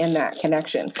staying in that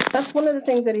connection. That's one of the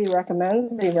things that he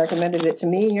recommends. He recommended it to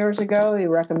me years ago. He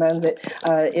recommends it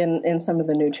in some of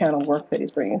the new channel work that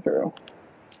he's bringing through.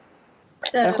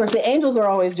 And of course, the angels are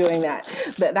always doing that.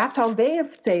 That's how they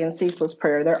stay in ceaseless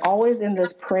prayer. They're always in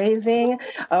this praising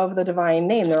of the divine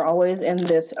name. They're always in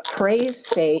this praise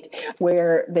state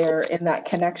where they're in that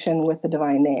connection with the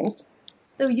divine names.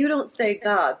 So you don't say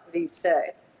God, what do you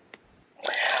say?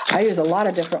 I use a lot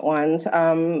of different ones.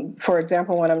 For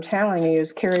example, when I'm channeling, I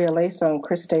use Kyrie eleison,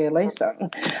 Christe eleison.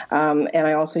 And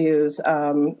I also use,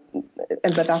 but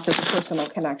that's just a personal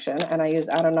connection. And I use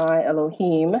Adonai,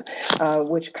 Elohim,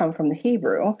 which come from the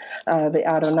Hebrew. The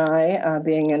Adonai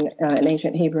being an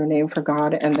ancient Hebrew name for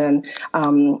God, and then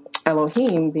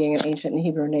Elohim being an ancient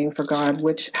Hebrew name for God,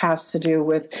 which has to do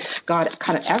with God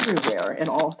kind of everywhere in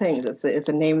all things. It's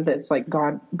a name that's like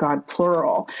God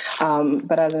plural.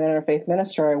 But as an interfaith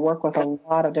minister, I work with a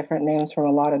lot of different names from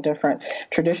a lot of different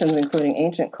traditions, including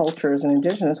ancient cultures and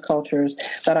indigenous cultures,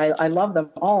 that I love them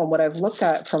all. And what I've looked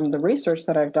at from the research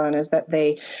that I've done is that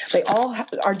they all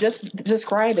are just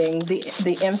describing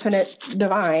the infinite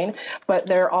divine, but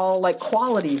they're all like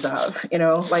qualities of,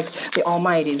 like the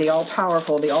almighty, the all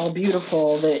powerful, the all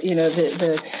beautiful, the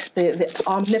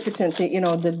omnipotent,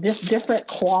 the different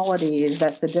qualities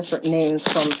that the different names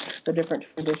from the different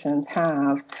traditions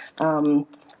have.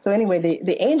 So anyway,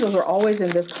 the angels are always in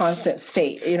this constant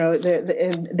state.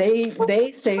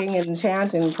 They sing and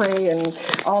chant and pray and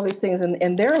all these things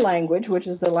in their language, which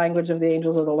is the language of the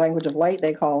angels, or the language of light,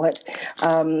 they call it.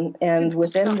 And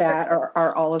within that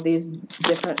are all of these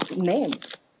different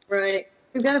names. Right.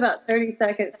 we've got about 30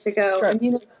 seconds to go. Sure.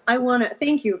 And, I want to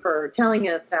thank you for telling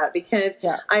us that, because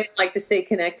I like to stay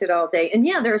connected all day. And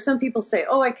there are some people say,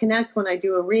 oh, I connect when I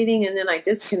do a reading and then I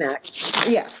disconnect.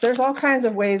 Yes, there's all kinds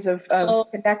of ways of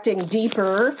connecting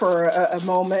deeper for a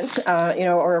moment,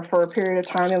 or for a period of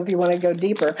time if you want to go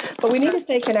deeper. But we need to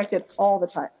stay connected all the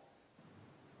time.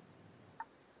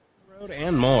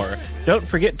 And more. Don't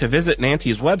forget to visit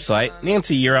Nancy's website,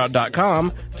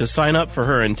 nancyyearout.com, to sign up for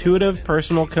her intuitive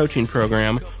personal coaching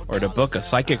program or to book a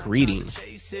psychic reading.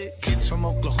 Kids from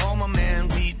Oklahoma, man,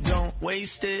 we don't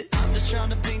waste it. I'm just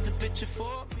trying to paint the picture for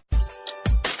me.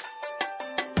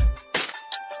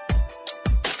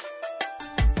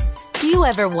 Do you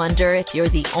ever wonder if you're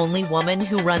the only woman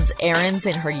who runs errands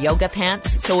in her yoga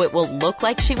pants so it will look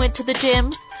like she went to the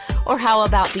gym? Or how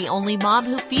about the only mom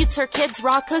who feeds her kids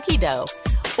raw cookie dough?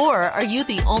 Or are you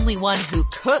the only one who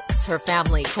cooks her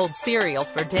family cold cereal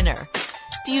for dinner?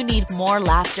 Do you need more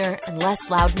laughter and less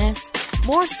loudness?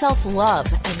 More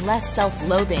self-love and less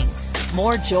self-loathing?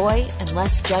 More joy and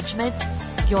less judgment?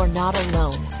 You're not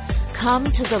alone. Come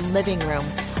to the living room,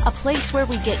 a place where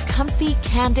we get comfy,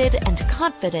 candid, and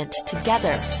confident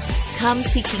together. Come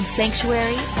seeking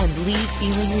sanctuary and leave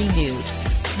feeling renewed.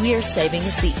 We're saving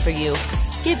a seat for you.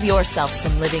 Give yourself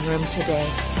some living room today.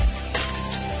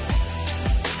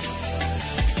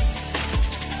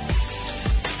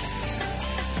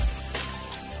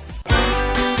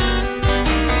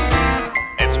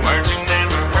 It's Merging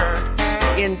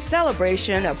Neighborhood. In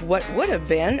celebration of what would have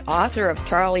been author of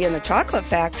Charlie and the Chocolate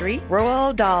Factory,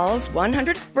 Roald Dahl's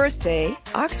 100th birthday,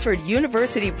 Oxford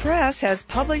University Press has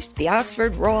published the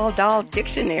Oxford Roald Dahl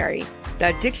Dictionary.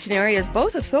 The dictionary is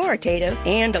both authoritative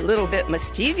and a little bit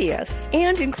mischievous,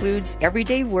 and includes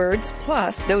everyday words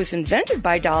plus those invented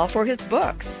by Dahl for his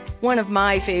books. One of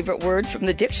my favorite words from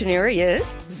the dictionary is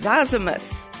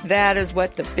Zosimus. That is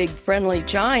what the big friendly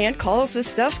giant calls the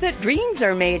stuff that dreams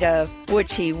are made of,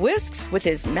 which he whisks with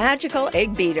his magical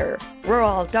egg beater.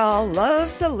 Roald Dahl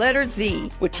loves the letter Z,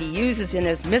 which he uses in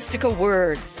his mystical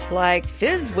words, like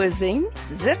fizz-whizzing,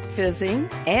 zip-fizzing,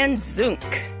 and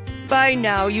zunk. By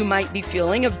now you might be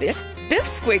feeling a bit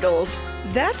biff-squiggled.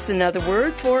 That's another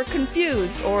word for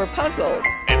confused or puzzled.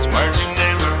 It's Merging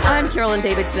Neighborhood. I'm Carolyn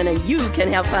Davidson, and you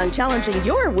can have fun challenging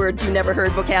your words you never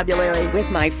heard vocabulary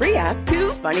with my free app,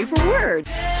 Too Funny for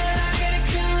Words.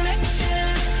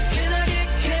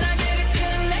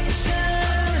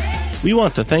 We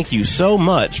want to thank you so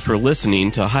much for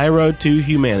listening to High Road to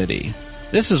Humanity.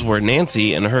 This is where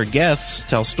Nancy and her guests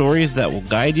tell stories that will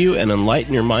guide you and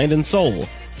enlighten your mind and soul.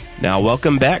 Now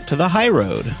welcome back to the High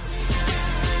Road.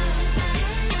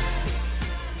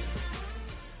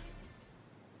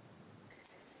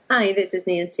 Hi, this is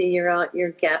Nancy Yearout,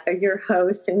 your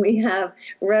host, and we have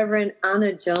Reverend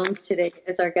Anna Jones today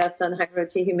as our guest on High Road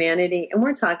to Humanity, and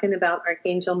we're talking about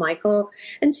Archangel Michael,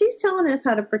 and she's telling us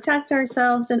how to protect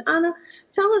ourselves. And Anna,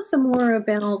 tell us some more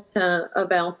about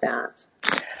that.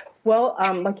 Well,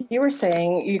 like you were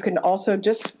saying, you can also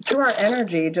just, through our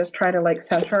energy, just try to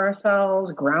center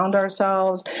ourselves, ground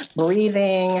ourselves,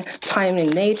 breathing, time in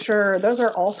nature. Those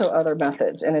are also other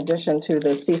methods in addition to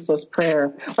the ceaseless prayer.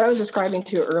 What I was describing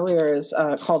to you earlier is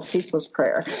called ceaseless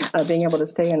prayer, being able to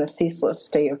stay in a ceaseless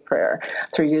state of prayer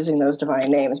through using those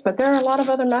divine names. But there are a lot of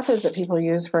other methods that people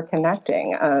use for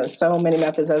connecting, so many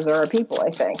methods as there are people, I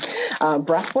think.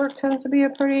 Breath work tends to be a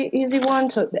pretty easy one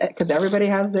because everybody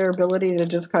has their ability to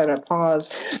just kind of pause,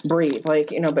 breathe,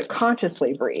 but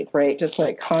consciously breathe, right? Just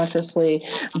consciously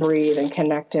breathe and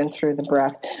connect in through the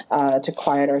breath to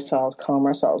quiet ourselves, calm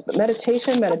ourselves. But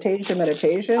meditation,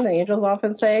 the angels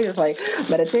often say, is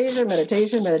meditation.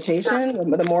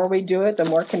 The more we do it, the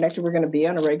more connected we're going to be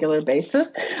on a regular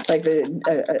basis.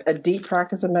 A deep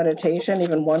practice of meditation,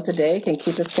 even once a day, can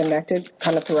keep us connected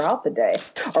kind of throughout the day.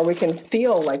 Or we can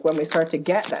feel when we start to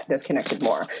get that disconnected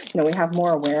more, we have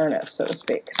more awareness, so to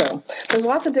speak. So there's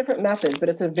lots of different methods, but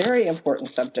it's a very important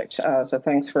subject. So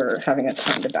thanks for having a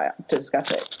time to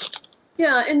discuss it.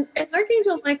 Yeah, and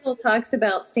Archangel Michael talks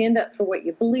about stand up for what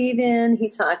you believe in. He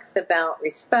talks about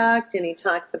respect, and he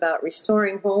talks about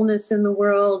restoring wholeness in the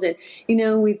world. And,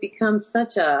 we've become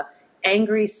such a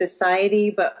angry society,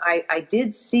 but I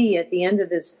did see at the end of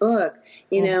this book,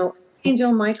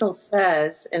 Archangel Michael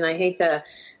says, and I hate to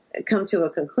come to a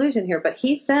conclusion here, but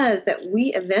he says that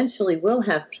we eventually will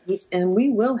have peace and we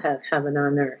will have heaven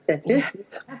on earth, that this will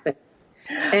happen.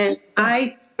 And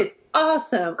it's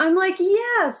awesome. I'm like,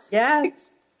 yes.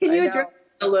 Yes. Can you address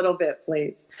a little bit,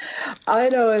 please. I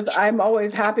know is I'm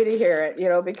always happy to hear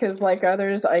it, because like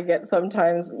others, I get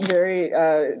sometimes very,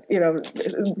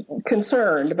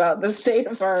 concerned about the state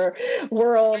of our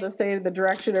world, the state of the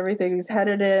direction everything's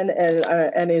headed in,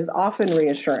 and is often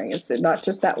reassuring. It's not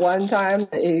just that one time.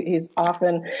 He's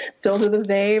often, still to this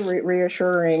day,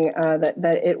 reassuring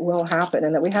that it will happen,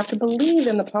 and that we have to believe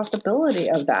in the possibility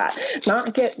of that,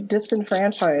 not get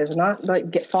disenfranchised, not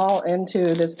fall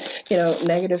into this,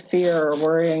 negative fear or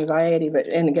worry, anxiety,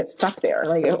 and get stuck there.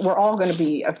 Like, we're all going to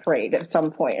be afraid at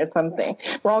some point, at something.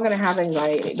 We're all going to have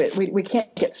anxiety, but we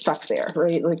can't get stuck there,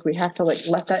 right? Like, we have to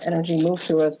let that energy move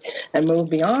through us and move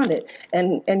beyond it,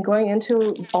 and going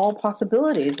into all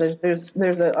possibilities.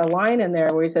 There's a line in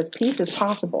there where he says peace is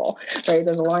possible, right?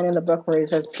 There's a line in the book where he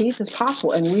says peace is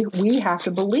possible, and we have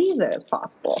to believe that it's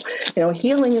possible.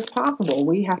 Healing is possible.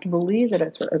 We have to believe that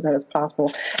it's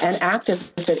possible, and act as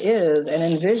if it is, and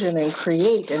envision and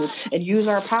create and use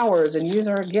our powers and use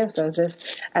our gifts as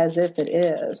if it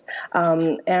is.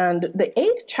 And the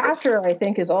 8th chapter, I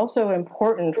think, is also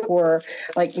important for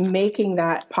making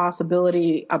that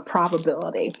possibility a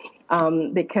probability.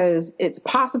 Because it's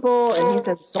possible, and he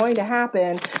says it's going to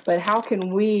happen, but how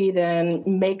can we then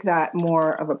make that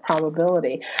more of a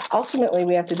probability? Ultimately,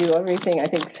 we have to do everything. I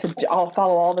think I'll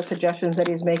follow all the suggestions that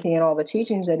he's making and all the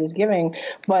teachings that he's giving,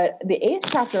 but the 8th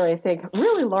chapter, I think,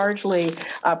 really largely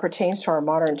pertains to our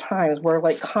modern times. We're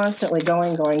constantly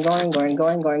going,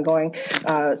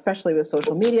 especially with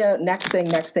social media, next thing,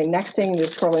 just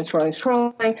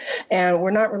scrolling, and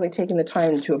we're not really taking the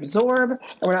time to absorb, and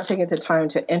we're not taking the time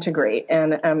to integrate.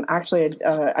 And actually,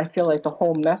 I feel like the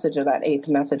whole message of that 8th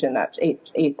message in that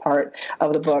eighth part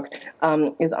of the book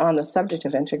is on the subject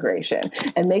of integration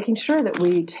and making sure that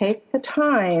we take the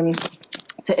time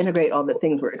to integrate all the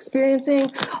things we're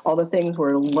experiencing, all the things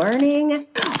we're learning,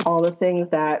 all the things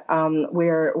that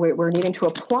we're needing to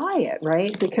apply it,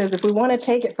 right? Because if we want to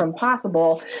take it from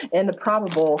possible into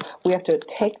probable, we have to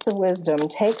take the wisdom,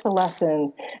 take the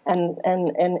lessons, and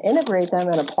integrate them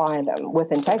and apply them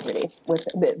with integrity. With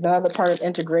the other part of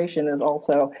integration is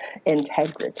also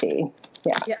integrity.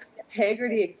 Yeah.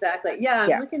 Integrity, exactly. Yeah,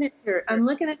 I'm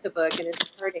looking at the book, and it's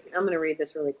starting. I'm going to read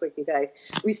this really quick, you guys.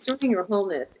 Restoring Your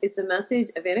Wholeness. It's a message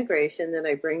of integration that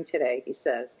I bring today, he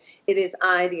says. It is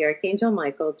I, the Archangel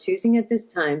Michael, choosing at this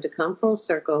time to come full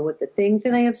circle with the things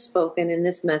that I have spoken in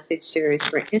this message series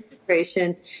for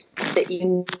integration that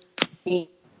you need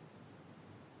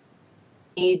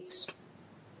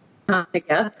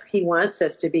together. He wants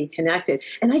us to be connected.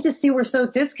 And I just see we're so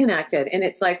disconnected. And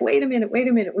it's like, wait a minute.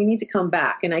 We need to come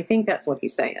back. And I think that's what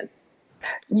he's saying.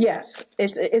 Yes,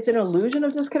 it's an illusion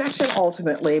of disconnection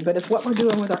ultimately, but it's what we're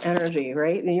doing with our energy,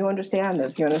 right? And you understand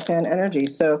this. You understand energy.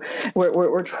 So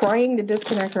we're trying to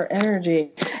disconnect our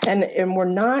energy, and we're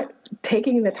not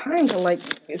taking the time to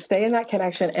stay in that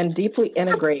connection and deeply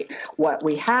integrate what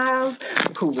we have,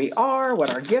 who we are, what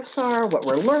our gifts are, what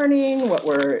we're learning, what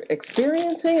we're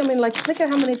experiencing. I mean, think of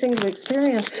how many things we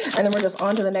experience, and then we're just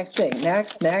on to the next thing.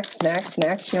 Next.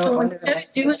 So instead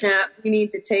of doing that, we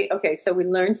need to so we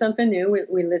learned something new.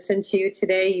 We listened to you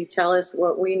today. You tell us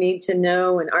what we need to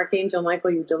know, and Archangel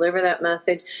Michael, you deliver that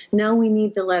message. Now we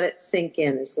need to let it sink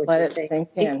in, is what you're saying. Sink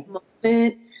in. Take a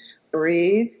moment,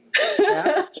 breathe.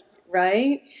 Yeah.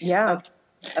 Right? Yeah.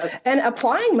 Okay. And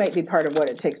applying might be part of what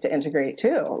it takes to integrate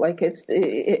too.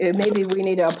 Maybe we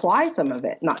need to apply some of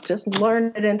it, not just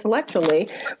learn it intellectually,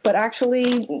 but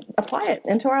actually apply it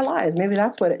into our lives. Maybe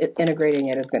that's what integrating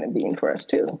it is going to mean for us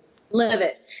too. Live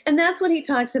it. And that's what he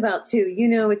talks about too.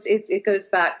 It goes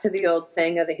back to the old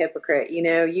saying of the hypocrite.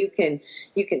 You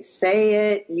can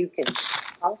say it, you can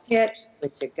talk it,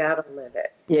 but you gotta live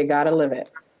it. You gotta live it.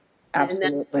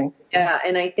 Absolutely.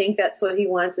 And I think that's what he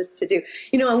wants us to do.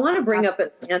 I want to bring up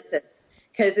Atlantis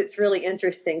because it's really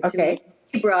interesting to me.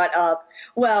 He brought up,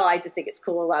 I just think it's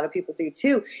cool. A lot of people do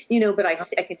too, but I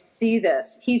could see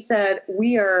this. He said,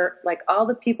 we are like all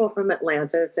the people from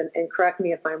Atlantis, and correct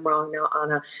me if I'm wrong now,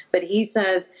 Anna, but he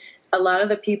says a lot of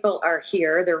the people are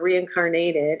here, they're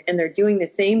reincarnated, and they're doing the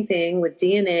same thing with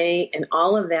DNA and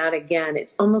all of that again.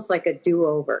 It's almost like a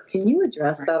do-over. Can you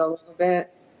address that a little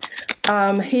bit?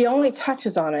 He only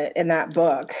touches on it in that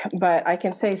book, but I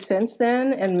can say since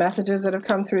then, and messages that have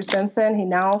come through since then, he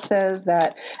now says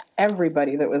that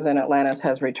everybody that was in Atlantis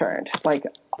has returned. Like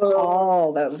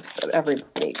all of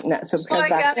everybody. So because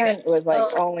back then it was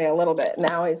like only a little bit.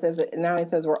 Now he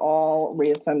says we're all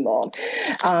reassembled.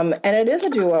 And it is a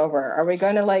do-over. Are we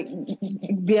going to like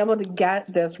be able to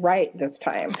get this right this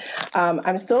time?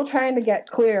 I'm still trying to get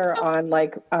clear on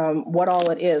like what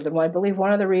all it is. And I believe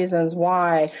one of the reasons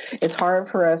why it's hard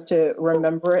for us to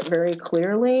remember it very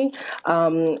clearly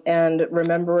and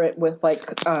remember it with like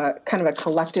kind of a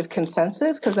collective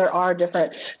consensus, because there are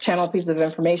different channel pieces of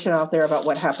information out there about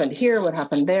what happened here, what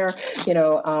happened there,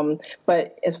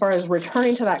 but as far as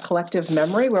returning to that collective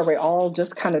memory where we all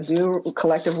just kind of do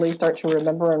collectively start to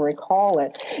remember and recall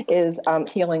it is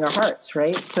healing our hearts,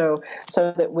 right? So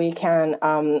that we can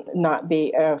not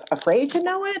be afraid to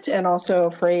know it, and also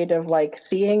afraid of like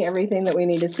seeing everything that we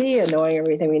need to see and knowing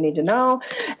everything we need to know,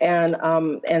 and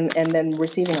then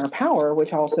receiving our power,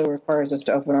 which also requires us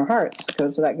to open our hearts.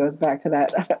 So that goes back to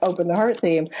that open the heart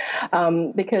theme,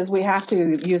 because we have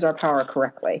to use our power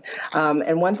correctly.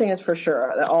 And one thing is for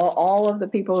sure, that all of the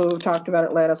people who talked about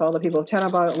Atlantis, all the people who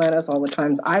channeled about Atlantis, all the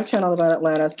times I've channeled about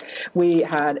Atlantis, we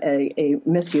had a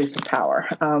misuse of power,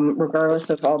 regardless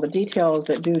of all the details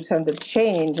that do tend to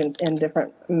change in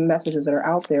different messages that are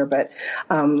out there. But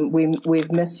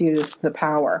we've misused the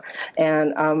power,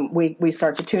 and we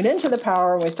start to tune into the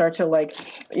power, and we start to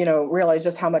realize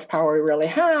just how much power we really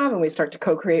have, and we start to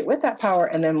co-create with that power,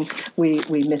 and then we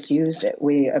misused it,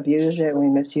 we abused it, we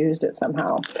misused it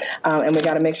somehow, and we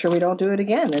got to make sure we don't do it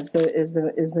again. Is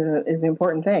the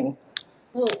important thing.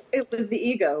 Well, it was the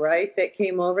ego, right, that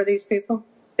came over these people.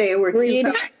 They were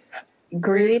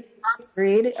Greed,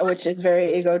 which is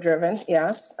very ego-driven.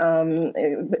 Yes,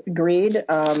 greed,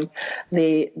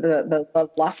 the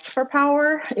lust for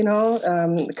power.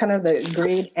 Kind of the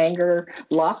greed, anger,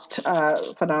 lust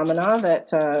phenomena that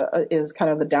is kind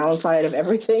of the downside of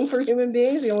everything for human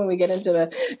beings. When we get into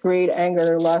the greed,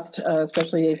 anger, lust,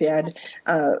 especially if you add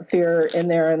fear in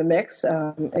there in the mix,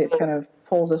 it kind of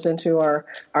pulls us into our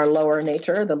lower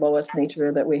nature, the lowest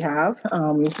nature that we have,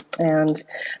 and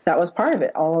that was part of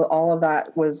it. All of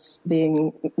that was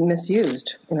being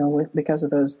misused, because of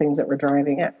those things that were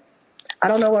driving it. I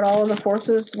don't know what all of the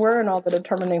forces were and all the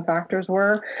determining factors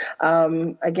were.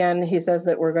 Again, he says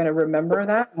that we're going to remember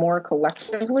that more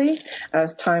collectively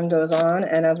as time goes on,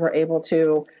 and as we're able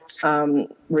to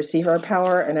receive our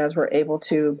power, and as we're able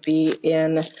to be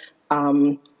in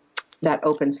that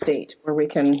open state where we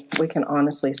can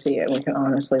honestly see it, and we can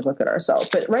honestly look at ourselves.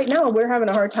 But right now we're having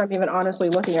a hard time even honestly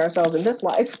looking at ourselves in this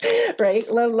life, right?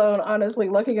 Let alone honestly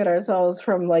looking at ourselves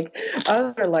from like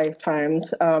other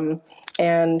lifetimes.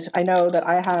 And I know that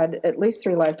I had at least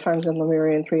 3 lifetimes in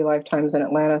Lemuria and 3 lifetimes in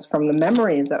Atlantis from the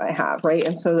memories that I have, right?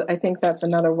 And so I think that's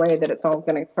another way that it's all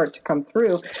going to start to come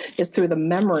through, is through the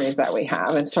memories that we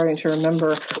have, and starting to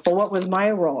remember, well, what was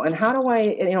my role? And how do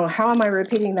I, how am I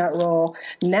repeating that role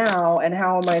now? And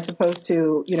how am I supposed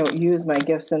to, use my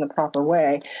gifts in the proper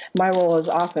way? My role has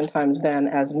oftentimes been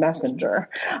as messenger,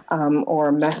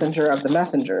 or messenger of the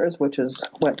messengers, which is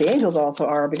what the angels also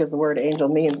are, because the word angel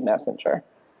means messenger.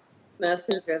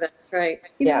 Messenger, that's right.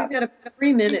 We've got about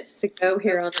 3 minutes to go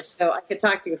here on the show. I could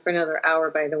talk to you for another hour,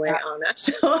 by the way, Anna.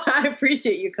 So I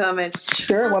appreciate you coming.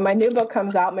 Sure. When my new book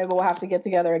comes out, maybe we'll have to get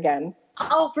together again.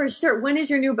 Oh, for sure. When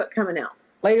is your new book coming out?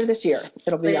 Later this year.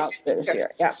 It'll be out this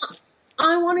year. Yeah.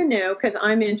 I want to know, because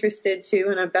I'm interested too,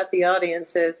 and I've got the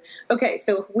audiences. Okay,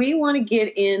 so if we want to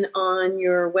get in on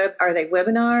your web, are they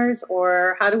webinars,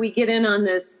 or how do we get in on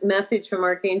this message from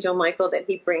Archangel Michael that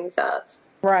he brings us?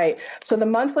 Right. So the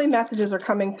monthly messages are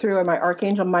coming through in my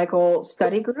Archangel Michael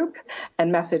study group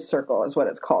and message circle is what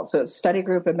it's called. So it's study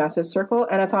group and message circle,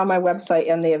 and it's on my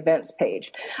website and the events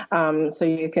page. So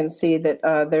you can see that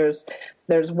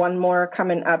there's one more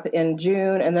coming up in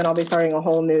June, and then I'll be starting a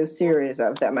whole new series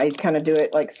of them. I kind of do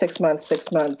it like 6 months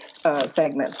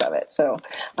segments of it. So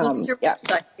what's your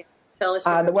website? Tell us.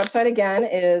 The website again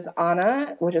is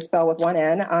Anna, which is spelled with one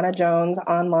N,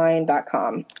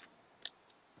 AnnaJonesOnline.com.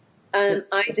 I'm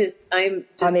just on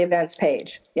the events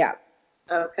page. Yeah.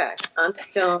 Okay.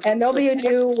 And there'll be a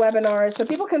new webinar, so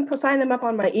people can sign them up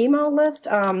on my email list.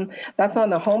 That's on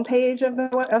the homepage of the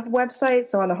website.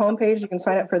 So on the homepage, you can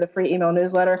sign up for the free email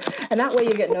newsletter, and that way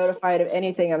you get notified of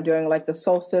anything I'm doing. Like the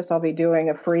solstice, I'll be doing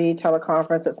a free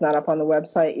teleconference that's not up on the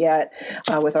website yet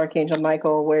with Archangel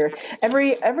Michael, where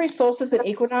every solstice and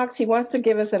equinox, he wants to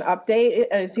give us an update,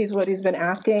 as what he's been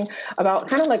asking about,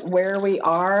 kind of like where we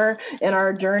are in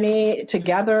our journey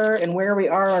together, and where we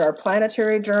are on our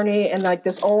planetary journey, and like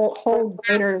this whole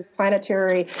greater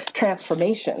planetary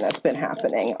transformation that's been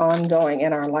happening, ongoing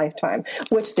in our lifetime,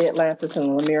 which the Atlantis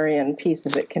and Lemurian piece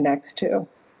of it connects to.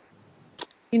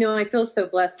 I feel so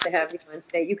blessed to have you on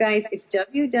today. You guys, it's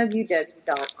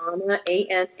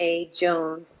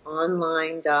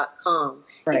www.AnnaJonesOnline.com.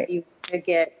 Right. If you want to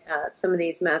get some of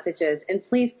these messages, and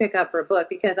please pick up her book,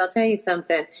 because I'll tell you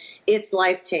something, it's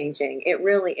life-changing. It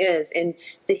really is. And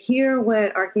to hear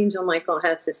what Archangel Michael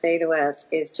has to say to us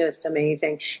is just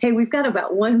amazing. Hey, we've got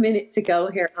about 1 minute to go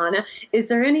here, Anna. Is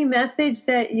there any message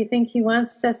that you think he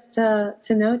wants us to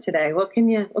know today? What can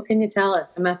you tell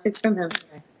us? A message from him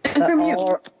today? And from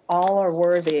you. All are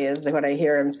worthy is what I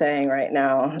hear him saying right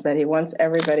now, that he wants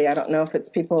everybody, I don't know if it's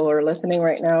people who are listening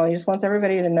right now, he just wants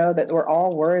everybody to know that we're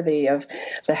all worthy of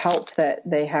the help that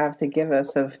they have to give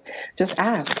us, of just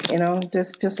ask,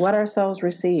 just let ourselves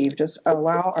receive, just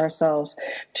allow ourselves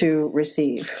to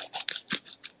receive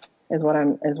is what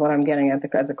I'm getting at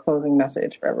as a closing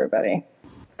message for everybody.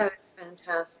 That's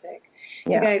fantastic.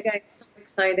 Yeah. You guys, I'm so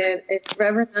excited. It's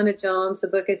Reverend Anna Jones. The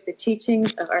book is The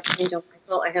Teachings of Archangel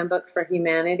Michael, a handbook for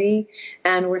humanity.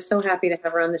 And we're so happy to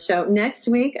have her on the show. Next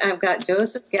week, I've got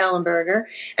Joseph Gallenberger,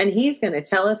 and he's going to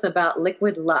tell us about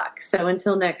liquid luck. So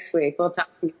until next week, we'll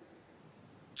talk to you.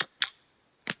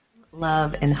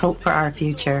 Love, and hope for our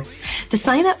future. To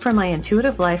sign up for my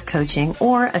intuitive life coaching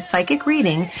or a psychic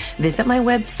reading, visit my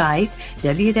website,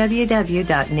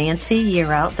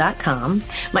 www.nancyyearout.com.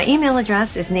 My email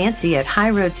address is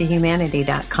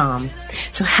nancy@highroadtohumanity.com.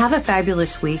 So have a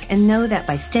fabulous week, and know that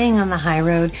by staying on the high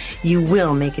road, you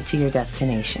will make it to your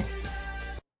destination.